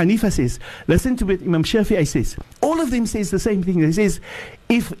Imam Abu Hanifa says. Listen to what Imam Shafi'i says. All of them says the same thing. They says,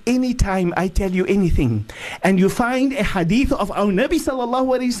 if any time I tell you anything and you find a hadith of our Nabi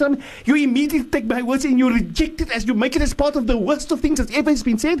sallallahu alaihi wasallam, you immediately take my words and you reject it, as you make it as part of the worst of things that ever has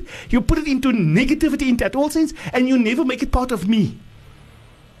been said. You put it into negativity, into at all sense, and you never make it part of me.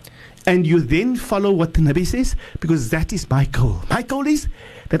 And you then follow what the Nabi says, because that is my goal. My goal is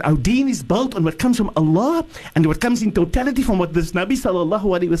that our deen is built on what comes from Allah and what comes in totality from what this Nabi sallallahu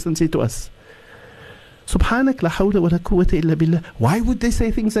alaihi wasallam said to us. Subhanak la hawla wa la quwwata illa billah. Why would they say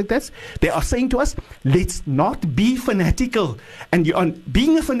things like that? They are saying to us, let's not be fanatical. And you are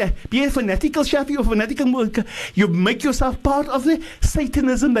being be a fanatical Shafi or fanatical Mulka, you make yourself part of the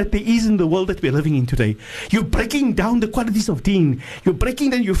Satanism that there is in the world that we're living in today. You're breaking down the qualities of deen. You're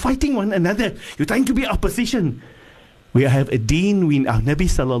breaking down, you're fighting one another. You're trying to be opposition. We have a deen when our Nabi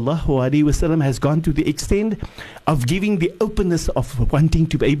sallallahu alaihi wasallam has gone to the extent of giving the openness of wanting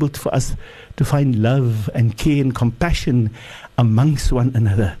to be able to, for us to find love and care and compassion amongst one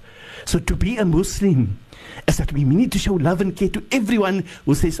another. So to be a Muslim is that we need to show love and care to everyone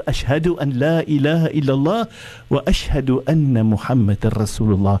who says Ashhadu an la ilaha illallah wa ashhadu anna Muhammadan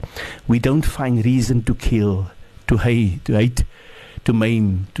Rasulullah. We don't find reason to kill, to hate, to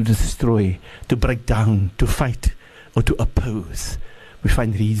maim, to destroy, to break down, to fight, or to oppose. We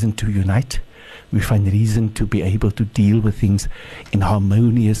find reason to unite. We find reason to be able to deal with things in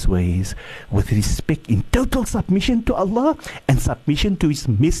harmonious ways, with respect, in total submission to Allah and submission to His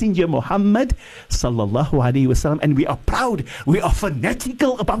Messenger Muhammad sallallahu alaihi wasallam. And we are proud, we are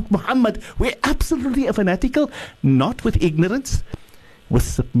fanatical about Muhammad. We're absolutely fanatical, not with ignorance, with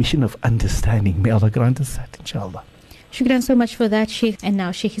submission of understanding. May Allah grant us that, inshallah. Shukran so much for that, Sheikh. And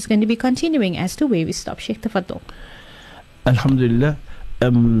now Sheikh is going to be continuing as to where we stop. Sheikh, tafaddal. Alhamdulillah.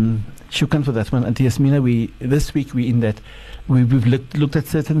 Shukran for that one, Auntie Yasmina. This week we've looked at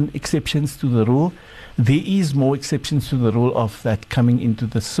certain exceptions to the rule. There is more exceptions to the rule of that coming into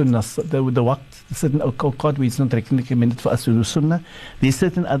the sunnah, the waqt, certain awqat where it's not recommended for us to do sunnah. There's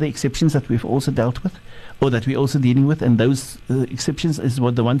certain other exceptions that we've also dealt with, or that we're also dealing with, and those exceptions is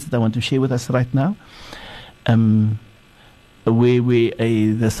what the ones that I want to share with us right now. Where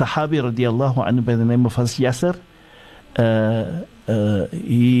the Sahabi radiallahu anhu by the name of Yasir,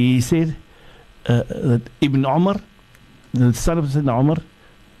 he said that Ibn Umar, the son of Sayyidina Umar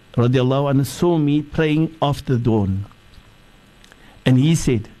radiallahu anhu, saw me praying after dawn, and he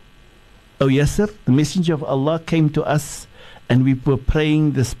said, "O Yasir, the messenger of Allah came to us and we were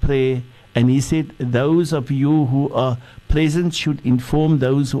praying this prayer, and he said, those of you who are present should inform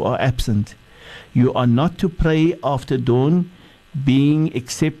those who are absent. You are not to pray after dawn, being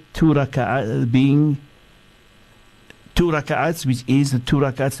except two rak'ahs, which is the 2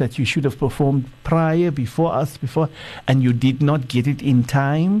 rak'ahs that you should have performed before, and you did not get it in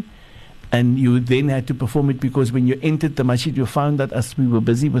time, and you then had to perform it because when you entered the masjid you found that as we were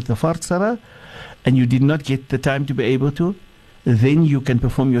busy with the fard salah and you did not get the time to be able to, then you can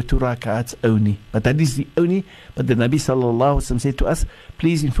perform your 2 rak'ahs only. But that is the only. But the Nabi sallallahu alaihi wasallam said to us,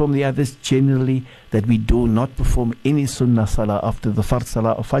 please inform the others generally that we do not perform any sunnah salah after the fard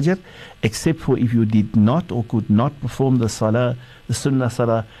salah of Fajr, except for if you did not or could not perform the sunnah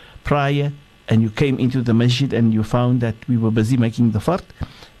salah prior, and you came into the masjid and you found that we were busy making the fard,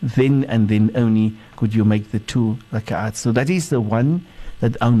 then and then only could you make the 2 rak'ahs. So that is the one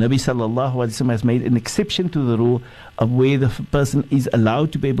that our Nabi sallallahu alaihi wasallam has made an exception to the rule of where the person is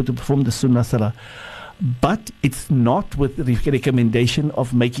allowed to be able to perform the sunnah salah. But it's not with the recommendation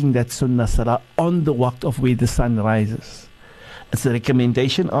of making that sunnah salah on the waqt of where the sun rises. It's a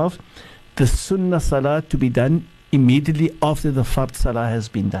recommendation of the sunnah salah to be done immediately after the fard salah has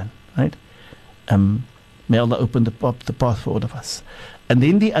been done. Right? May Allah open the path for all of us. And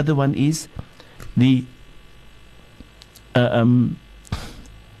then the other one is the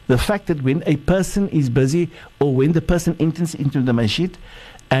fact that when a person is busy, or when the person enters into the masjid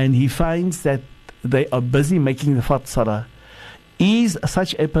and he finds that they are busy making the fard salah, is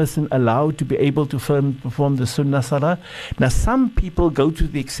such a person allowed to be able to perform the sunnah salah? Now some people go to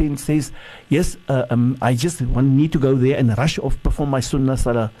the extent says, yes, I just need to go there and rush off perform my sunnah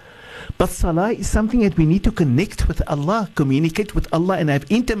salah. But salah is something that we need to connect with Allah, communicate with Allah, and have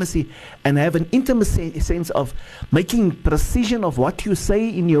intimacy, and have an intimate sense of making precision of what you say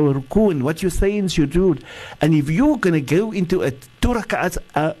in your ruku and what you say in sujood. And if you're going to go into a 2 rak'ahs,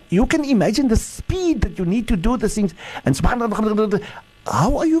 you can imagine the speed that you need to do the things. And subhanallah,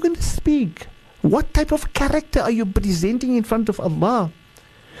 how are you going to speak? What type of character are you presenting in front of Allah?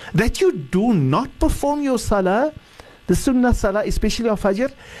 That you do not perform your salah, the sunnah salah, especially of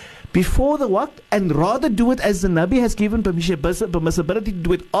Fajr, before the waqt, and rather do it as the Nabi has given permissibility to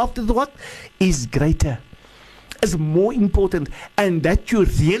do it after the waqt, is greater, is more important. And that you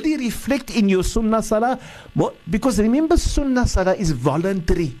really reflect in your sunnah salah, because remember, sunnah salah is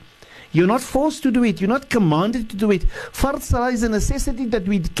voluntary. You're not forced to do it. You're not commanded to do it. Fard salah is a necessity that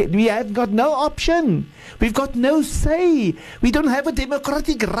we have got no option. We've got no say. We don't have a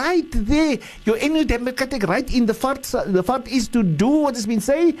democratic right there. Your only democratic right in the fard is to do what has been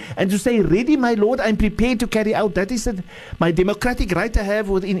said and to say, ready, my Lord, I'm prepared to carry out. That is my democratic right I have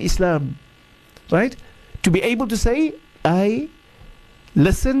within Islam. Right? To be able to say, I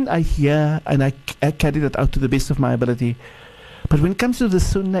listen, I hear, and I carry that out to the best of my ability. But when it comes to the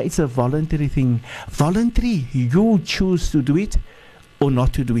sunnah, it's a voluntary thing. Voluntary, you choose to do it or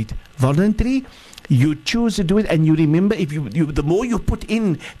not to do it. voluntary. You choose to do it, and you remember, if you the more you put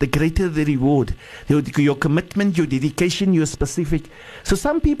in, the greater the reward. Your commitment, your dedication, your specific. So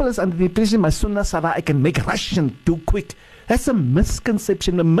some people is under the impression, my sunnah salah, I can make rush and do quick. That's a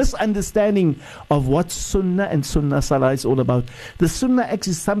misconception, a misunderstanding of what sunnah and sunnah salah is all about. The sunnah acts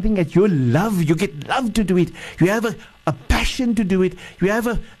is something that you love. You get love to do it. You have a passion to do it. You have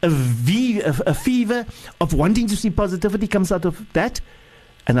a fever of wanting to see positivity comes out of that.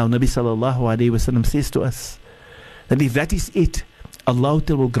 And our Nabi sallallahu alayhi wasallam says to us that if that is it, Allah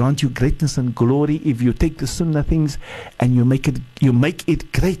will grant you greatness and glory if you take the sunnah things and you make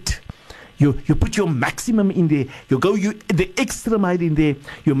it great. You put your maximum in there. You go the extra mile in there.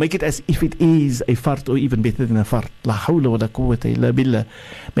 You make it as if it is a fard or even better than a fard. La hawla wa la quwwata illa billah.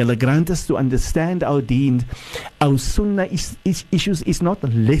 May Allah grant us to understand our deen. Our sunnah issues is not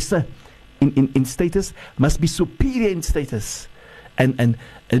lesser in status, must be superior in status. And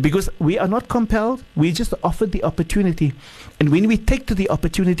because we are not compelled, we just offered the opportunity. And when we take to the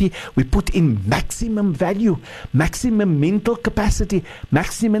opportunity, we put in maximum value, maximum mental capacity,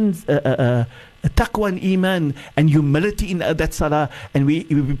 maximum taqwa and iman and humility in that salah. And we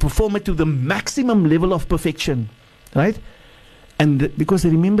perform it to the maximum level of perfection. Right? And because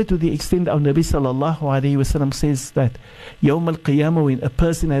remember, to the extent our Nabi sallallahu alayhi wasallam says that Yawm al-Qiyamah, when a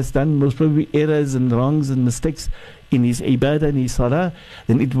person has done most probably errors and wrongs and mistakes in his ibadah and his salah,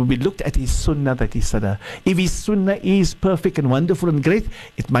 then it will be looked at his sunnah, that is salah. If his sunnah is perfect and wonderful and great,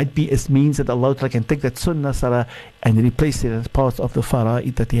 it might be as means that Allah can take that sunnah salah and replace it as part of the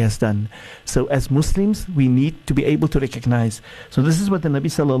fara'id that he has done. So as Muslims, we need to be able to recognize. So this is what the Nabi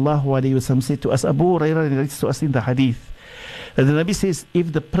sallallahu alayhi wasallam said to us. Abu Hurairah narrates to us in the hadith. And the Nabi says,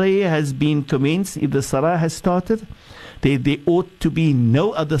 if the prayer has been commenced, if the salah has started, there ought to be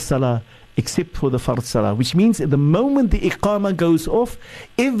no other salah except for the fard salah, which means at the moment the iqamah goes off,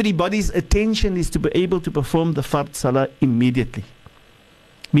 everybody's attention is to be able to perform the fard salah immediately.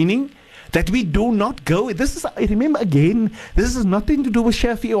 Meaning that we do not go, this is, remember again, this is nothing to do with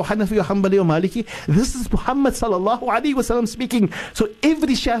Shafi'i or Hanafi or Hanbali or Maliki. This is Muhammad sallallahu alaihi wasallam speaking. So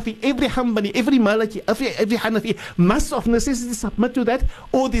every Shafi'i, every Hanbali, every Maliki, every Hanafi must of necessity submit to that,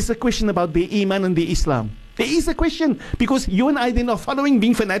 or there's a question about their iman and their Islam. There is a question, because you and I then are following,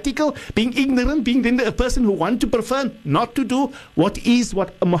 being fanatical, being ignorant, being then a person who want to prefer not to do what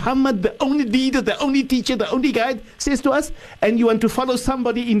Muhammad, the only leader, the only teacher, the only guide, says to us, and you want to follow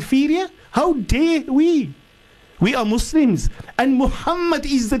somebody inferior? How dare we? We are Muslims, and Muhammad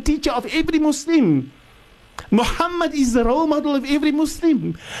is the teacher of every Muslim. Muhammad is the role model of every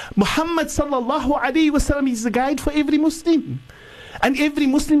Muslim. Muhammad sallallahu alaihi wasallam is the guide for every Muslim. And every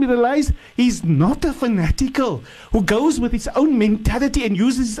Muslim realizes he's not a fanatical who goes with his own mentality and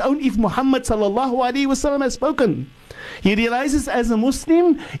uses his own. If Muhammad sallallahu alaihi wasallam has spoken, he realizes as a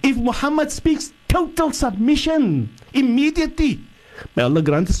Muslim, if Muhammad speaks, total submission immediately. May Allah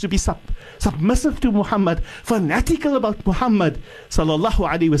grant us to be submissive to Muhammad, fanatical about Muhammad sallallahu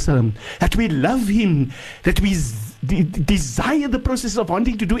alaihi wasallam, that we love him, that we desire the process of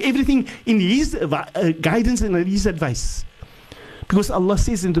wanting to do everything in his guidance and his advice. Because Allah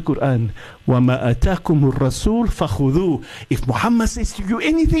says in the Quran, وَمَا أَتَاكُمُ الرَّسُولُ فَخُذُوهُ. If Muhammad says to you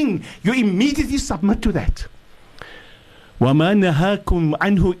anything, you immediately submit to that. وَمَا نَهَاكُمْ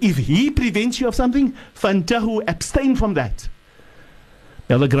عَنْهُ. If he prevents you of something, فَانْتَهُ. Abstain from that.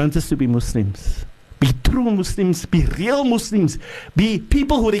 May Allah grant us to be Muslims. Be true Muslims, be real Muslims, be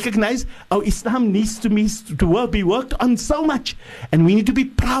people who recognize our Islam needs to be worked on so much. And we need to be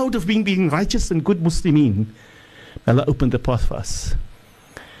proud of being righteous and good Muslimin. Allah open the path for us.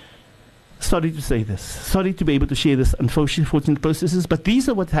 Sorry to say this. Sorry to be able to share this unfortunate processes, but these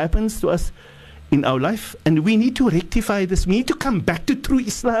are what happens to us in our life, and we need to rectify this. We need to come back to true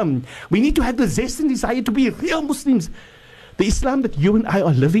Islam. We need to have the zest and desire to be real Muslims. The Islam that you and I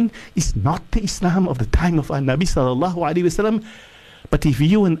are living is not the Islam of the time of our Nabi sallallahu alaihi wasallam. But if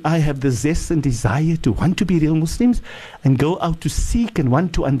you and I have the zest and desire to want to be real Muslims and go out to seek and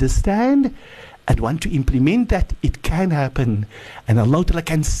want to understand and want to implement that, it can happen. And Allah Ta'ala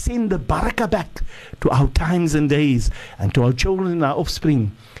can send the barakah back to our times and days and to our children and our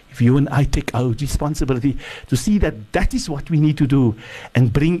offspring. If you and I take our responsibility to see that that is what we need to do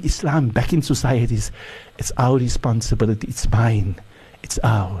and bring Islam back in societies, it's our responsibility, it's mine, it's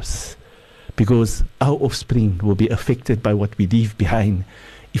ours. Because our offspring will be affected by what we leave behind.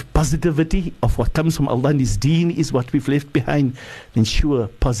 If positivity of what comes from Allah and His deen is what we've left behind, then sure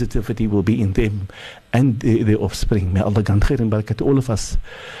positivity will be in them and their offspring. May Allah grant khair and barakah to all of us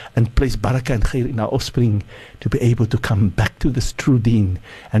and place barakah and khair in our offspring to be able to come back to this true deen,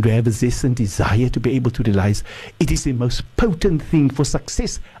 and we have a zest and desire to be able to realize it is the most potent thing for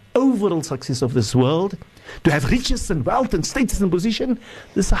success overall success of this world, to have riches and wealth and status and position,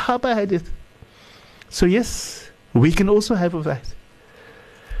 the Sahaba had it. So yes, we can also have of that.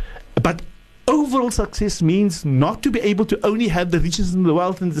 But overall success means not to be able to only have the riches and the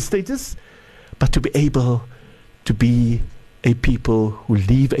wealth and the status, but to be able to be a people who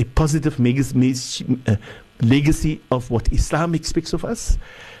leave a positive legacy of what Islam expects of us.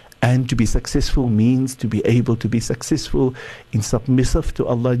 And to be successful means to be able to be successful in submissive to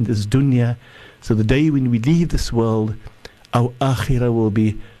Allah in this dunya. So the day when we leave this world, our akhirah will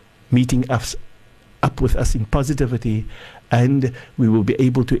be meeting us up with us in positivity, and we will be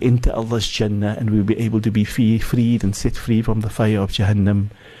able to enter Allah's Jannah, and we will be able to be freed and set free from the fire of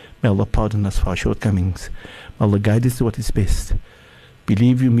Jahannam. May Allah pardon us for our shortcomings. May Allah guide us to what is best.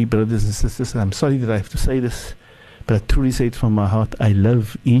 Believe you me, brothers and sisters, and I'm sorry that I have to say this, but I truly say it from my heart. I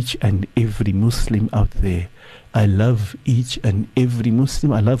love each and every Muslim out there. I love each and every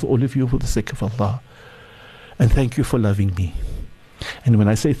Muslim. I love all of you for the sake of Allah. And thank you for loving me. And when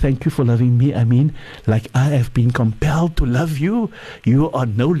I say thank you for loving me, I mean like I have been compelled to love you. You are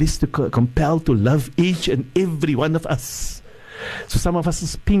no less compelled to love each and every one of us. So some of us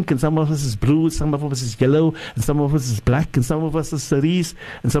is pink, and some of us is blue, some of us is yellow, and some of us is black, and some of us is cerise,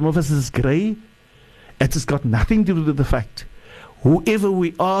 and some of us is grey. It has got nothing to do with the fact. Whoever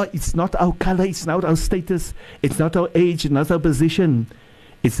we are, it's not our color, it's not our status, it's not our age, it's not our position.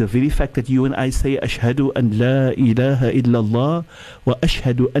 It's the very fact that you and I say, Ashhadu an la ilaha illallah wa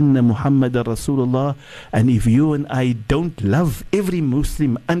ashhadu anna Muhammadan Rasulullah. And if you and I don't love every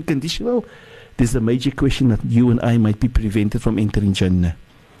Muslim unconditional, there's a major question that you and I might be prevented from entering Jannah.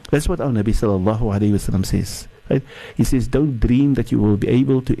 That's what our Nabi sallallahu alayhi wa sallam says. Right? He says, don't dream that you will be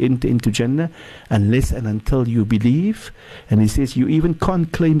able to enter into Jannah unless and until you believe. And he says, you even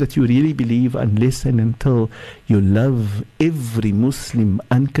can't claim that you really believe unless and until you love every Muslim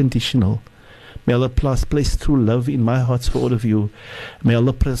unconditional. May Allah place true love in my hearts for all of you. May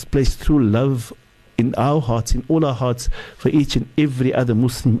Allah place true love in our hearts, in all our hearts, for each and every other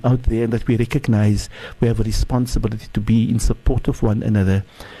Muslim out there, and that we recognize we have a responsibility to be in support of one another.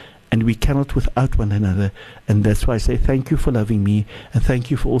 And we cannot without one another. And that's why I say thank you for loving me. And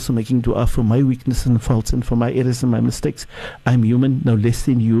thank you for also making dua for my weakness and faults and for my errors and my mistakes. I'm human, no less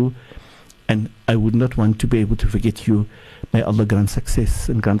than you. And I would not want to be able to forget you. May Allah grant success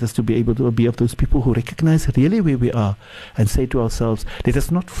and grant us to be able to be of those people who recognize really where we are and say to ourselves, let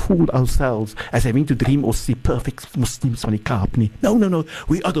us not fool ourselves as having to dream or see perfect Muslims on the Kaap. No.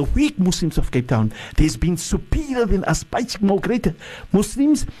 We are the weak Muslims of Cape Town. There's been superior than us, more greater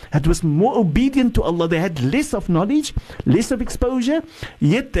Muslims that was more obedient to Allah. They had less of knowledge, less of exposure,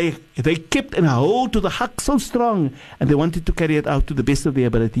 yet they kept a hold to the haqq so strong, and they wanted to carry it out to the best of their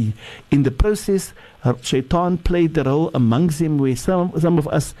ability. In the process, Shaitan played the role amongst them, where some of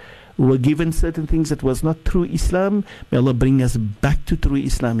us were given certain things that was not true Islam. May Allah bring us back to true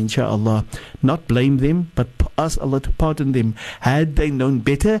Islam, inshaAllah. Not blame them, but ask Allah to pardon them. Had they known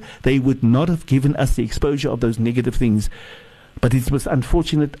better, they would not have given us the exposure of those negative things. But it was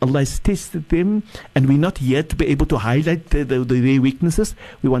unfortunate. Allah has tested them, and we're not yet to be able to highlight their weaknesses.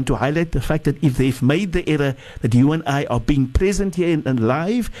 We want to highlight the fact that if they've made the error, that you and I are being present here and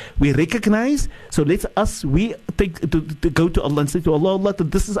live, we recognize. So let us, we take to go to Allah and say to Allah, Allah,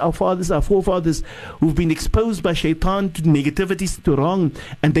 that this is our fathers, our forefathers who've been exposed by shaitan to negativities, to wrong,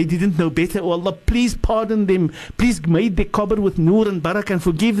 and they didn't know better. Oh Allah, please pardon them. Please make their qabr with nur and barakah and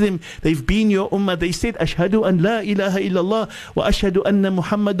forgive them. They've been your ummah. They said, Ashhadu an la ilaha illallah wa ashhadu anna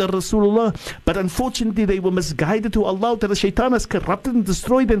Muhammadan Rasulullah. But unfortunately, they were misguided to Allah, that the shaitan has corrupted and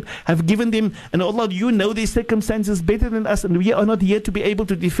destroyed them, have given them. And Allah, you know their circumstances better than us, and we are not here to be able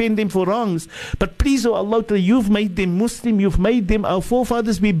to defend them for wrongs. But please, oh Allah, you've made them Muslim, you've made them our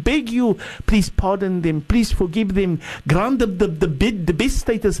forefathers. We beg you, please pardon them, please forgive them, grant them the best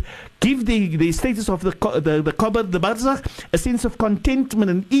status, give the status of the qabr, the barzakh, a sense of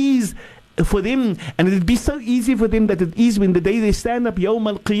contentment and ease for them, and it would be so easy for them that it is when the day they stand up Yawm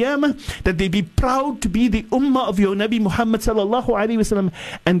al-Qiyamah, that they be proud to be the ummah of your Nabi Muhammad sallallahu alaihi wasallam,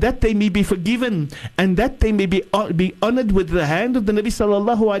 and that they may be forgiven, and that they may be honored with the hand of the Nabi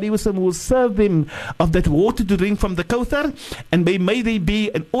sallallahu alaihi wasallam, who will serve them of that water to drink from the Kawthar. And may they be,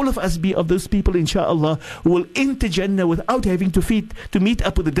 and all of us be, of those people inshallah who will enter Jannah without having to meet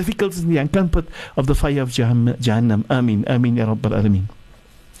up with the difficulties and the uncomfort of the fire of Jahannam. Ameen, Ameen, Ya Rabbal Alameen.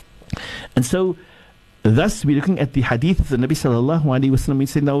 And so, thus we're looking at the hadith of the Nabi sallallahu alaihi wasallam. He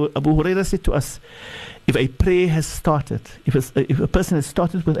said, now Abu Hurairah said to us, if a prayer has started, if a person has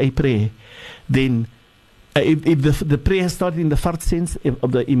started with a prayer, then if the prayer started in the first sense, if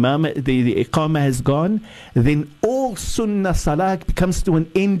of the imam, the iqamah has gone, then all sunnah salah comes to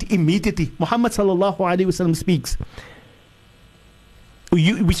an end immediately. Muhammad sallallahu alaihi wasallam speaks.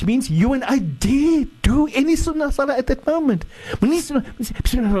 Which means you and I dare do any sunnah salah at that moment. No,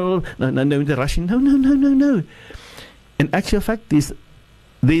 the rushing. No. In actual fact,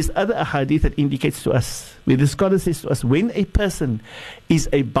 there's other ahadith that indicates to us, where the scholar says to us, when a person is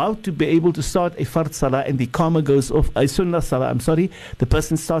about to be able to start a fard salah and the iqamah goes off, a sunnah salah, the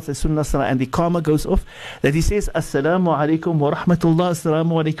person starts a sunnah salah and the iqamah goes off, that he says, Assalamu alaikum wa rahmatullah,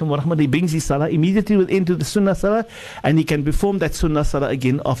 Assalamu alaikum wa rahmatullah. He brings his salah immediately into the sunnah salah, and he can perform that sunnah salah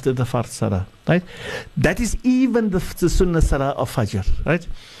again after the fard salah. Right? That is even the sunnah salah of Fajr. Right?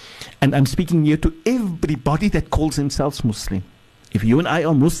 And I'm speaking here to everybody that calls themselves Muslim. If you and I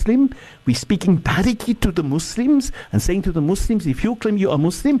are Muslim, we're speaking directly to the Muslims and saying to the Muslims, if you claim you are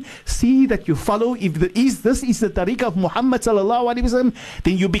Muslim, see that you follow, if this is the tariqah of Muhammad sallallahu alaihi wasallam,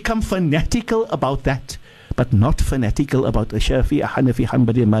 then you become fanatical about that, but not fanatical about a Shafi, a Hanafi,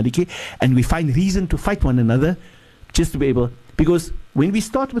 Hanbali, and Maliki. And we find reason to fight one another just to be able, because when we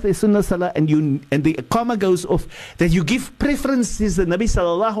start with a sunnah salah and the iqamah goes off, that you give preferences the Nabi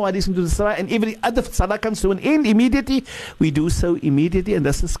sallallahu alaihi wasallam to the salah, and every other salah comes to an end immediately, we do so immediately. And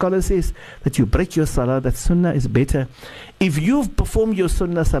thus the scholar says that you break your salah, that sunnah is better. If you've performed your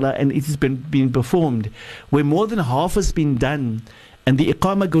sunnah salah and it has been performed where more than half has been done and the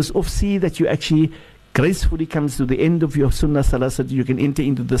iqamah goes off, see that you actually gracefully comes to the end of your sunnah salah so that you can enter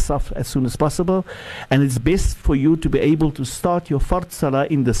into the saf as soon as possible. And it's best for you to be able to start your fard salah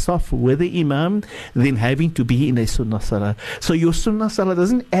in the saf with the imam than having to be in a sunnah salah. So your sunnah salah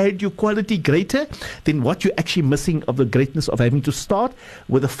doesn't add your quality greater than what you're actually missing of the greatness of having to start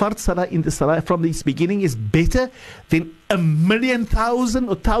with the fard salah in the salah from its beginning is better than 1,000,000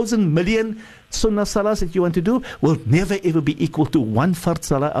 or 1,000,000,000 sunnah salahs that you want to do will never ever be equal to one fard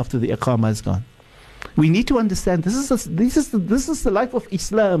salah after the iqamah is gone. We need to understand this is the life of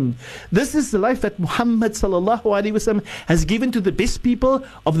Islam. This is the life that Muhammad sallallahu alaihi wasallam has given to the best people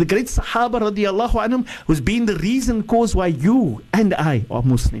of the great Sahaba radiyallahu anhum, who's been the reason cause why you and I are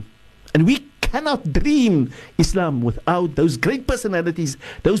Muslim. And we cannot dream Islam without those great personalities,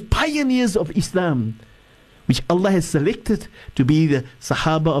 those pioneers of Islam, which Allah has selected to be the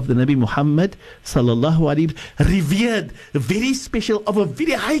Sahaba of the Nabi Muhammad sallallahu alaihi wasallam, revered, very special, of a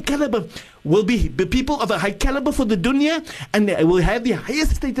very high caliber, will be the people of a high caliber for the dunya, and they will have the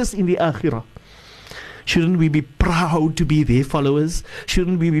highest status in the akhirah. Shouldn't we be proud to be their followers?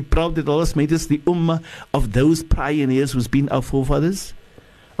 Shouldn't we be proud that Allah has made us the ummah of those pioneers who's been our forefathers?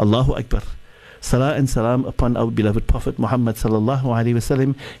 Allahu Akbar. Salah and salam upon our beloved Prophet Muhammad sallallahu alaihi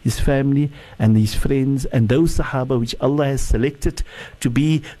wasallam, his family and his friends and those Sahaba which Allah has selected to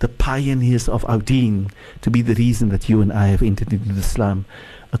be the pioneers of our deen, to be the reason that you and I have entered into Islam.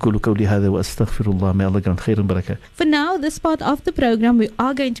 أقول قولي هذا وأستغفر الله. May Allah grant khair and barakah. For now, this part of the program, we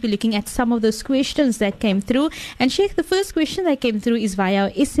are going to be looking at some of those questions that came through. And Sheikh, the first question that came through is via our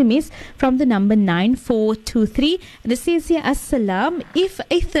SMS from the number 9423. And it says here, As-salam, if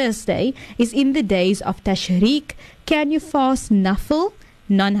a Thursday is in the days of Tashriq, can you fast nafil,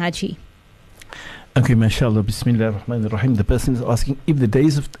 non-haji? Okay, mashallah, bismillah ar-Rahman ar-Rahim. The person is asking if the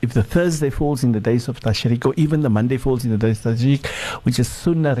Thursday falls in the days of Tashriq, or even the Monday falls in the days of Tashriq, which is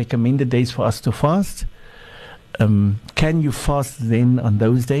sunnah recommended days for us to fast, can you fast then on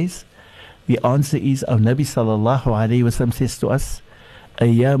those days? The answer is, our Nabi sallallahu alayhi wasallam says to us,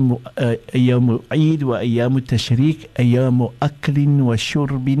 أيام العيد وأيام التشريق أيام أكل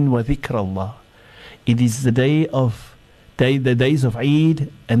وشرب وذكر الله. It is the days of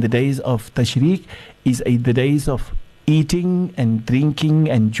Eid and the days of Tashriq is the days of eating and drinking,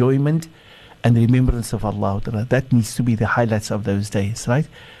 enjoyment and remembrance of Allah. That needs to be the highlights of those days, right?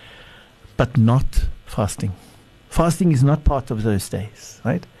 But not fasting. Fasting is not part of those days,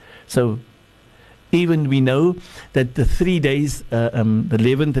 right? So even we know that the 3 days, the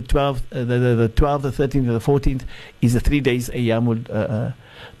 11th, the 12th, the 12th, the 13th, the 14th is the 3 days Ayyamul.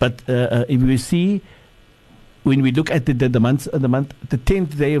 But if we see, when we look at the month, the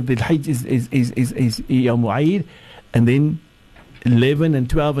 10th day of the Hajj is Yawm Eid, and then 11 and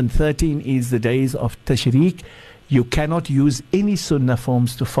 12 and 13 is the days of Tashriq. You cannot use any sunnah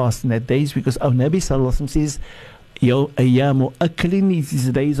forms to fast in that days, because our Nabi sallallahu alaihi wasallam says, Ayyamu aklin is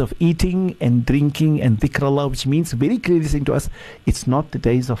the days of eating and drinking and dhikrullah, which means very clearly saying to us, it's not the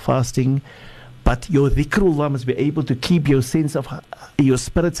days of fasting But your dhikrullah must be able to keep your sense of your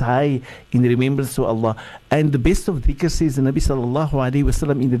spirits high in remembrance to Allah. And the best of dhikr, says the Nabi sallallahu alayhi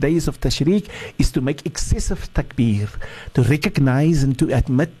wasallam, in the days of tashriq is to make excessive takbir, to recognize and to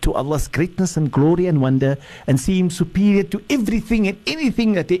admit to Allah's greatness and glory and wonder, and see Him superior to everything and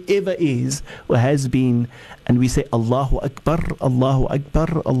anything that there ever is or has been. And we say Allahu Akbar, Allahu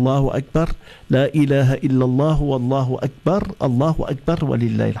Akbar, Allahu Akbar, La ilaha illallah, Wallahu Akbar, Allahu Akbar,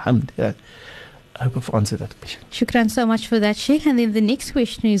 walillahi alhamd. I hope I've answered that question. Shukran so much for that, Sheikh. And then the next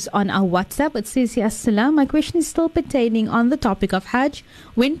question is on our WhatsApp. It says here, As-salam. My question is still pertaining on the topic of Hajj.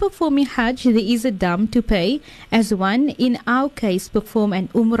 When performing Hajj, there is a dam to pay, as one, in our case, perform an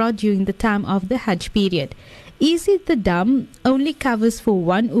Umrah during the time of the Hajj period. Is it the dam only covers for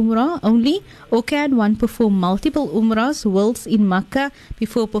one Umrah only, or can one perform multiple Umrahs whilst in Makkah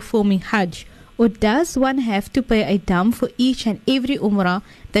before performing Hajj? Or does one have to pay a dam for each and every Umrah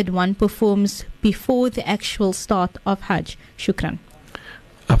that one performs before the actual start of Hajj? Shukran.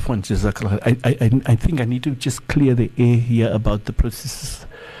 Afwan, Jazakallah. I think I need to just clear the air here about the processes.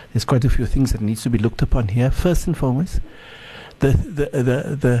 There's quite a few things that needs to be looked upon here. First and foremost,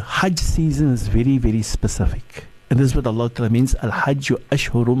 the Hajj season is very, very specific. And this is what Allah Ta'ala means, Al-Hajju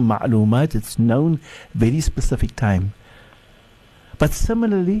Ashhurum Ma'lumat. It's known, very specific time. But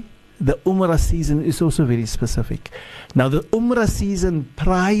similarly, the Umrah season is also very specific. Now, the Umrah season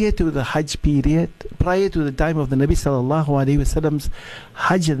prior to the Hajj period, prior to the time of the Nabi Sallallahu Alaihi Wasallam's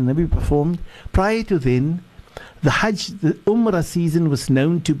Hajj that the Nabi performed, prior to then, the Umrah season was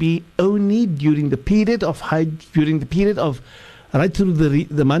known to be only during the period of Hajj, during the period of right through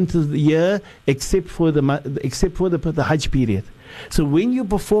the month of the year, except for the Hajj period. So when you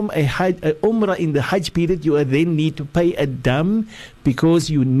perform a Umrah in the Hajj period, you then need to pay a dam, because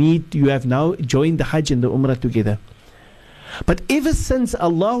you have now joined the Hajj and the Umrah together. But ever since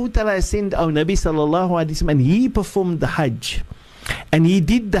Allah Ta'ala sent our Nabi Sallallahu Alaihi Wasallam, and he performed the Hajj, and he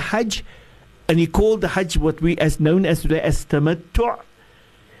did the Hajj, and he called the Hajj what we known as today as Tamattu'.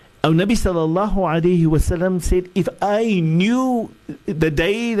 Our Nabi Sallallahu Alaihi Wasallam said, if I knew the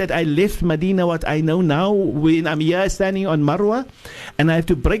day that I left Medina what I know now, when I'm here standing on Marwa, and I have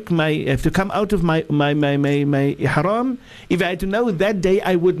to come out of my ihram, if I had to know that day,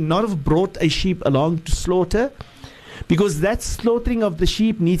 I would not have brought a sheep along to slaughter, because that slaughtering of the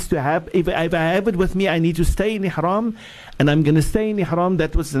sheep needs to happen. If I have it with me, I need to stay in ihram, and I'm going to stay in ihram.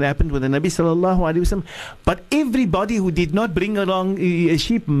 That was what happened with the Nabi Sallallahu Alaihi Wasallam. But everybody who did not bring along a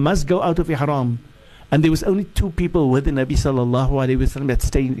sheep must go out of ihram. And there was only 2 people with the Nabi Sallallahu Alaihi Wasallam that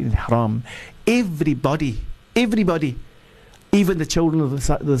stayed in ihram. Everybody, even the children of the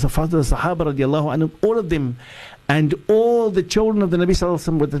Sahaba radiallahu anhu, all of them, and all the children of the Nabi Sallallahu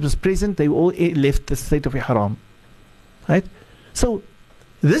Alaihi Wasallam that was present, they all left the state of ihram. Right? So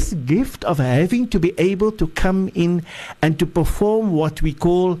this gift of having to be able to come in and to perform what we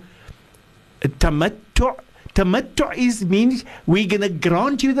call tamattu'. Tamattu' means we're going to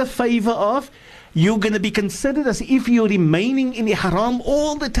grant you the favor of, you're going to be considered as if you're remaining in ihram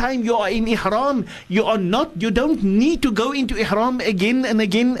all the time. You are in ihram. You don't need to go into ihram again and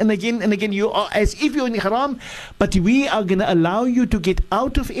again and again and again. You are as if you're in ihram, but we are going to allow you to get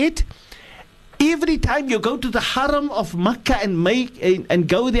out of it. Every time you go to the haram of Makkah and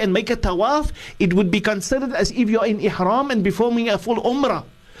go there and make a tawaf, it would be considered as if you're in ihram and performing a full umrah.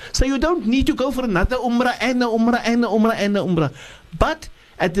 So you don't need to go for another umrah and a umrah and a umrah and a umrah. But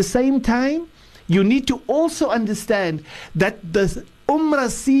at the same time, you need to also understand that the umrah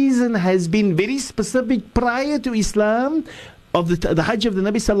season has been very specific prior to Islam, of the Hajj of the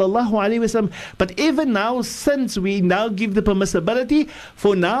Nabi Sallallahu Alaihi Wasallam. But even now, since we now give the permissibility,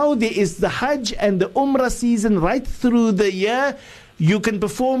 for now there is the Hajj and the Umrah season right through the year. You can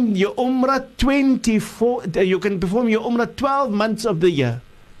perform your Umrah 12 months of the year,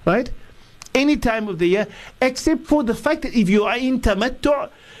 right? Any time of the year, except for the fact that if you are in Tamattu',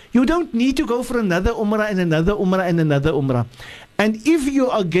 you don't need to go for another Umrah and another Umrah and another Umrah. And if you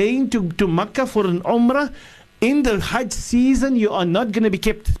are going to Makkah for an Umrah, in the Hajj season, you are not going to be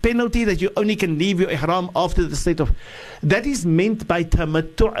kept penalty that you only can leave your ihram after the state of. That is meant by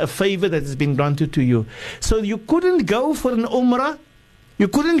tamattu', a favor that has been granted to you. So you couldn't go for an umrah. You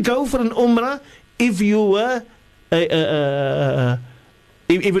couldn't go for an umrah if you were, if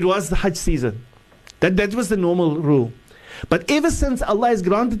it was the Hajj season. That was the normal rule. But ever since Allah has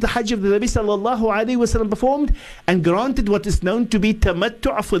granted the Hajj of the Nabi sallallahu alayhi wa sallam performed and granted what is known to be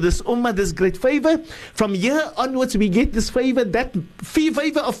tamattu' for this ummah, this great favor, from here onwards we get this favor. That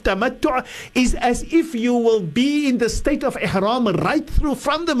favor of tamattu' is as if you will be in the state of ihram right through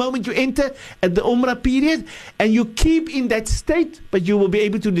from the moment you enter at the umrah period, and you keep in that state, but you will be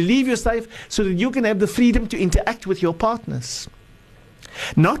able to relieve yourself so that you can have the freedom to interact with your partners.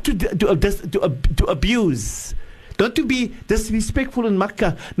 Not to abuse, not to be disrespectful in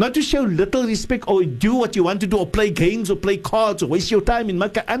Makkah, not to show little respect or do what you want to do or play games or play cards or waste your time in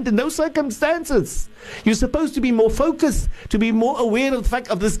Makkah under no circumstances. You're supposed to be more focused, to be more aware of the fact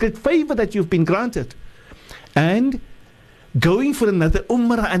of this great favor that you've been granted. And going for another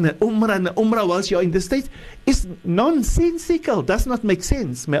umrah and an umrah and an umrah whilst you're in the state is nonsensical, does not make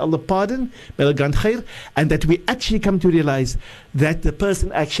sense. May Allah pardon, may Allah grant khair, and that we actually come to realize that the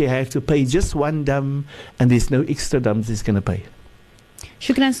person actually has to pay just one dam and there's no extra dams he's going to pay.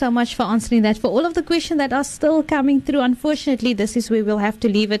 Shukran so much for answering that. For all of the questions that are still coming through, unfortunately, this is where we'll have to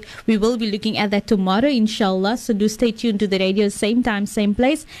leave it. We will be looking at that tomorrow, inshallah. So do stay tuned to the radio, same time, same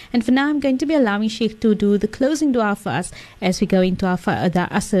place. And for now, I'm going to be allowing Sheikh to do the closing dua for us as we go into the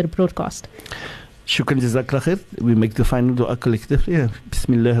Asr broadcast. Shukran jazakallah khair. We make the final dua collectively.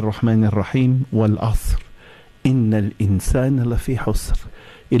 Bismillahir Rahmanir Rahim. Wal Asr. Innal insana lafi husr.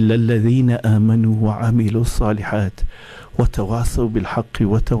 إلا الذين آمنوا وعملوا الصالحات وتواصوا بالحق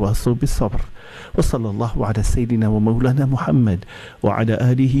وتواصوا بالصبر وصلى الله على سيدنا ومولانا محمد وعلى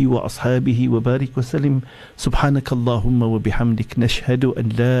آله وأصحابه وبارك وسلم سبحانك اللهم وبحمدك نشهد أن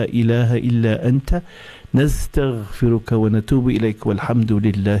لا إله إلا أنت نستغفرك ونتوب إليك والحمد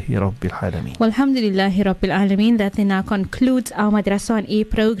لله رب العالمين. Walhamdulillahi Rabbil Alameen. That then now concludes our Madrasa on Air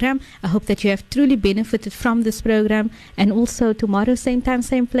program. I hope that you have truly benefited from this program, and also tomorrow same time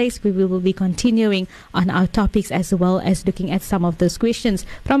same place we will be continuing on our topics as well as looking at some of those questions.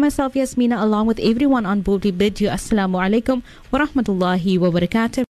 From myself Yasmina along with everyone on board, we bid you Assalamu alaikum wa rahmatullahi wa barakatuh.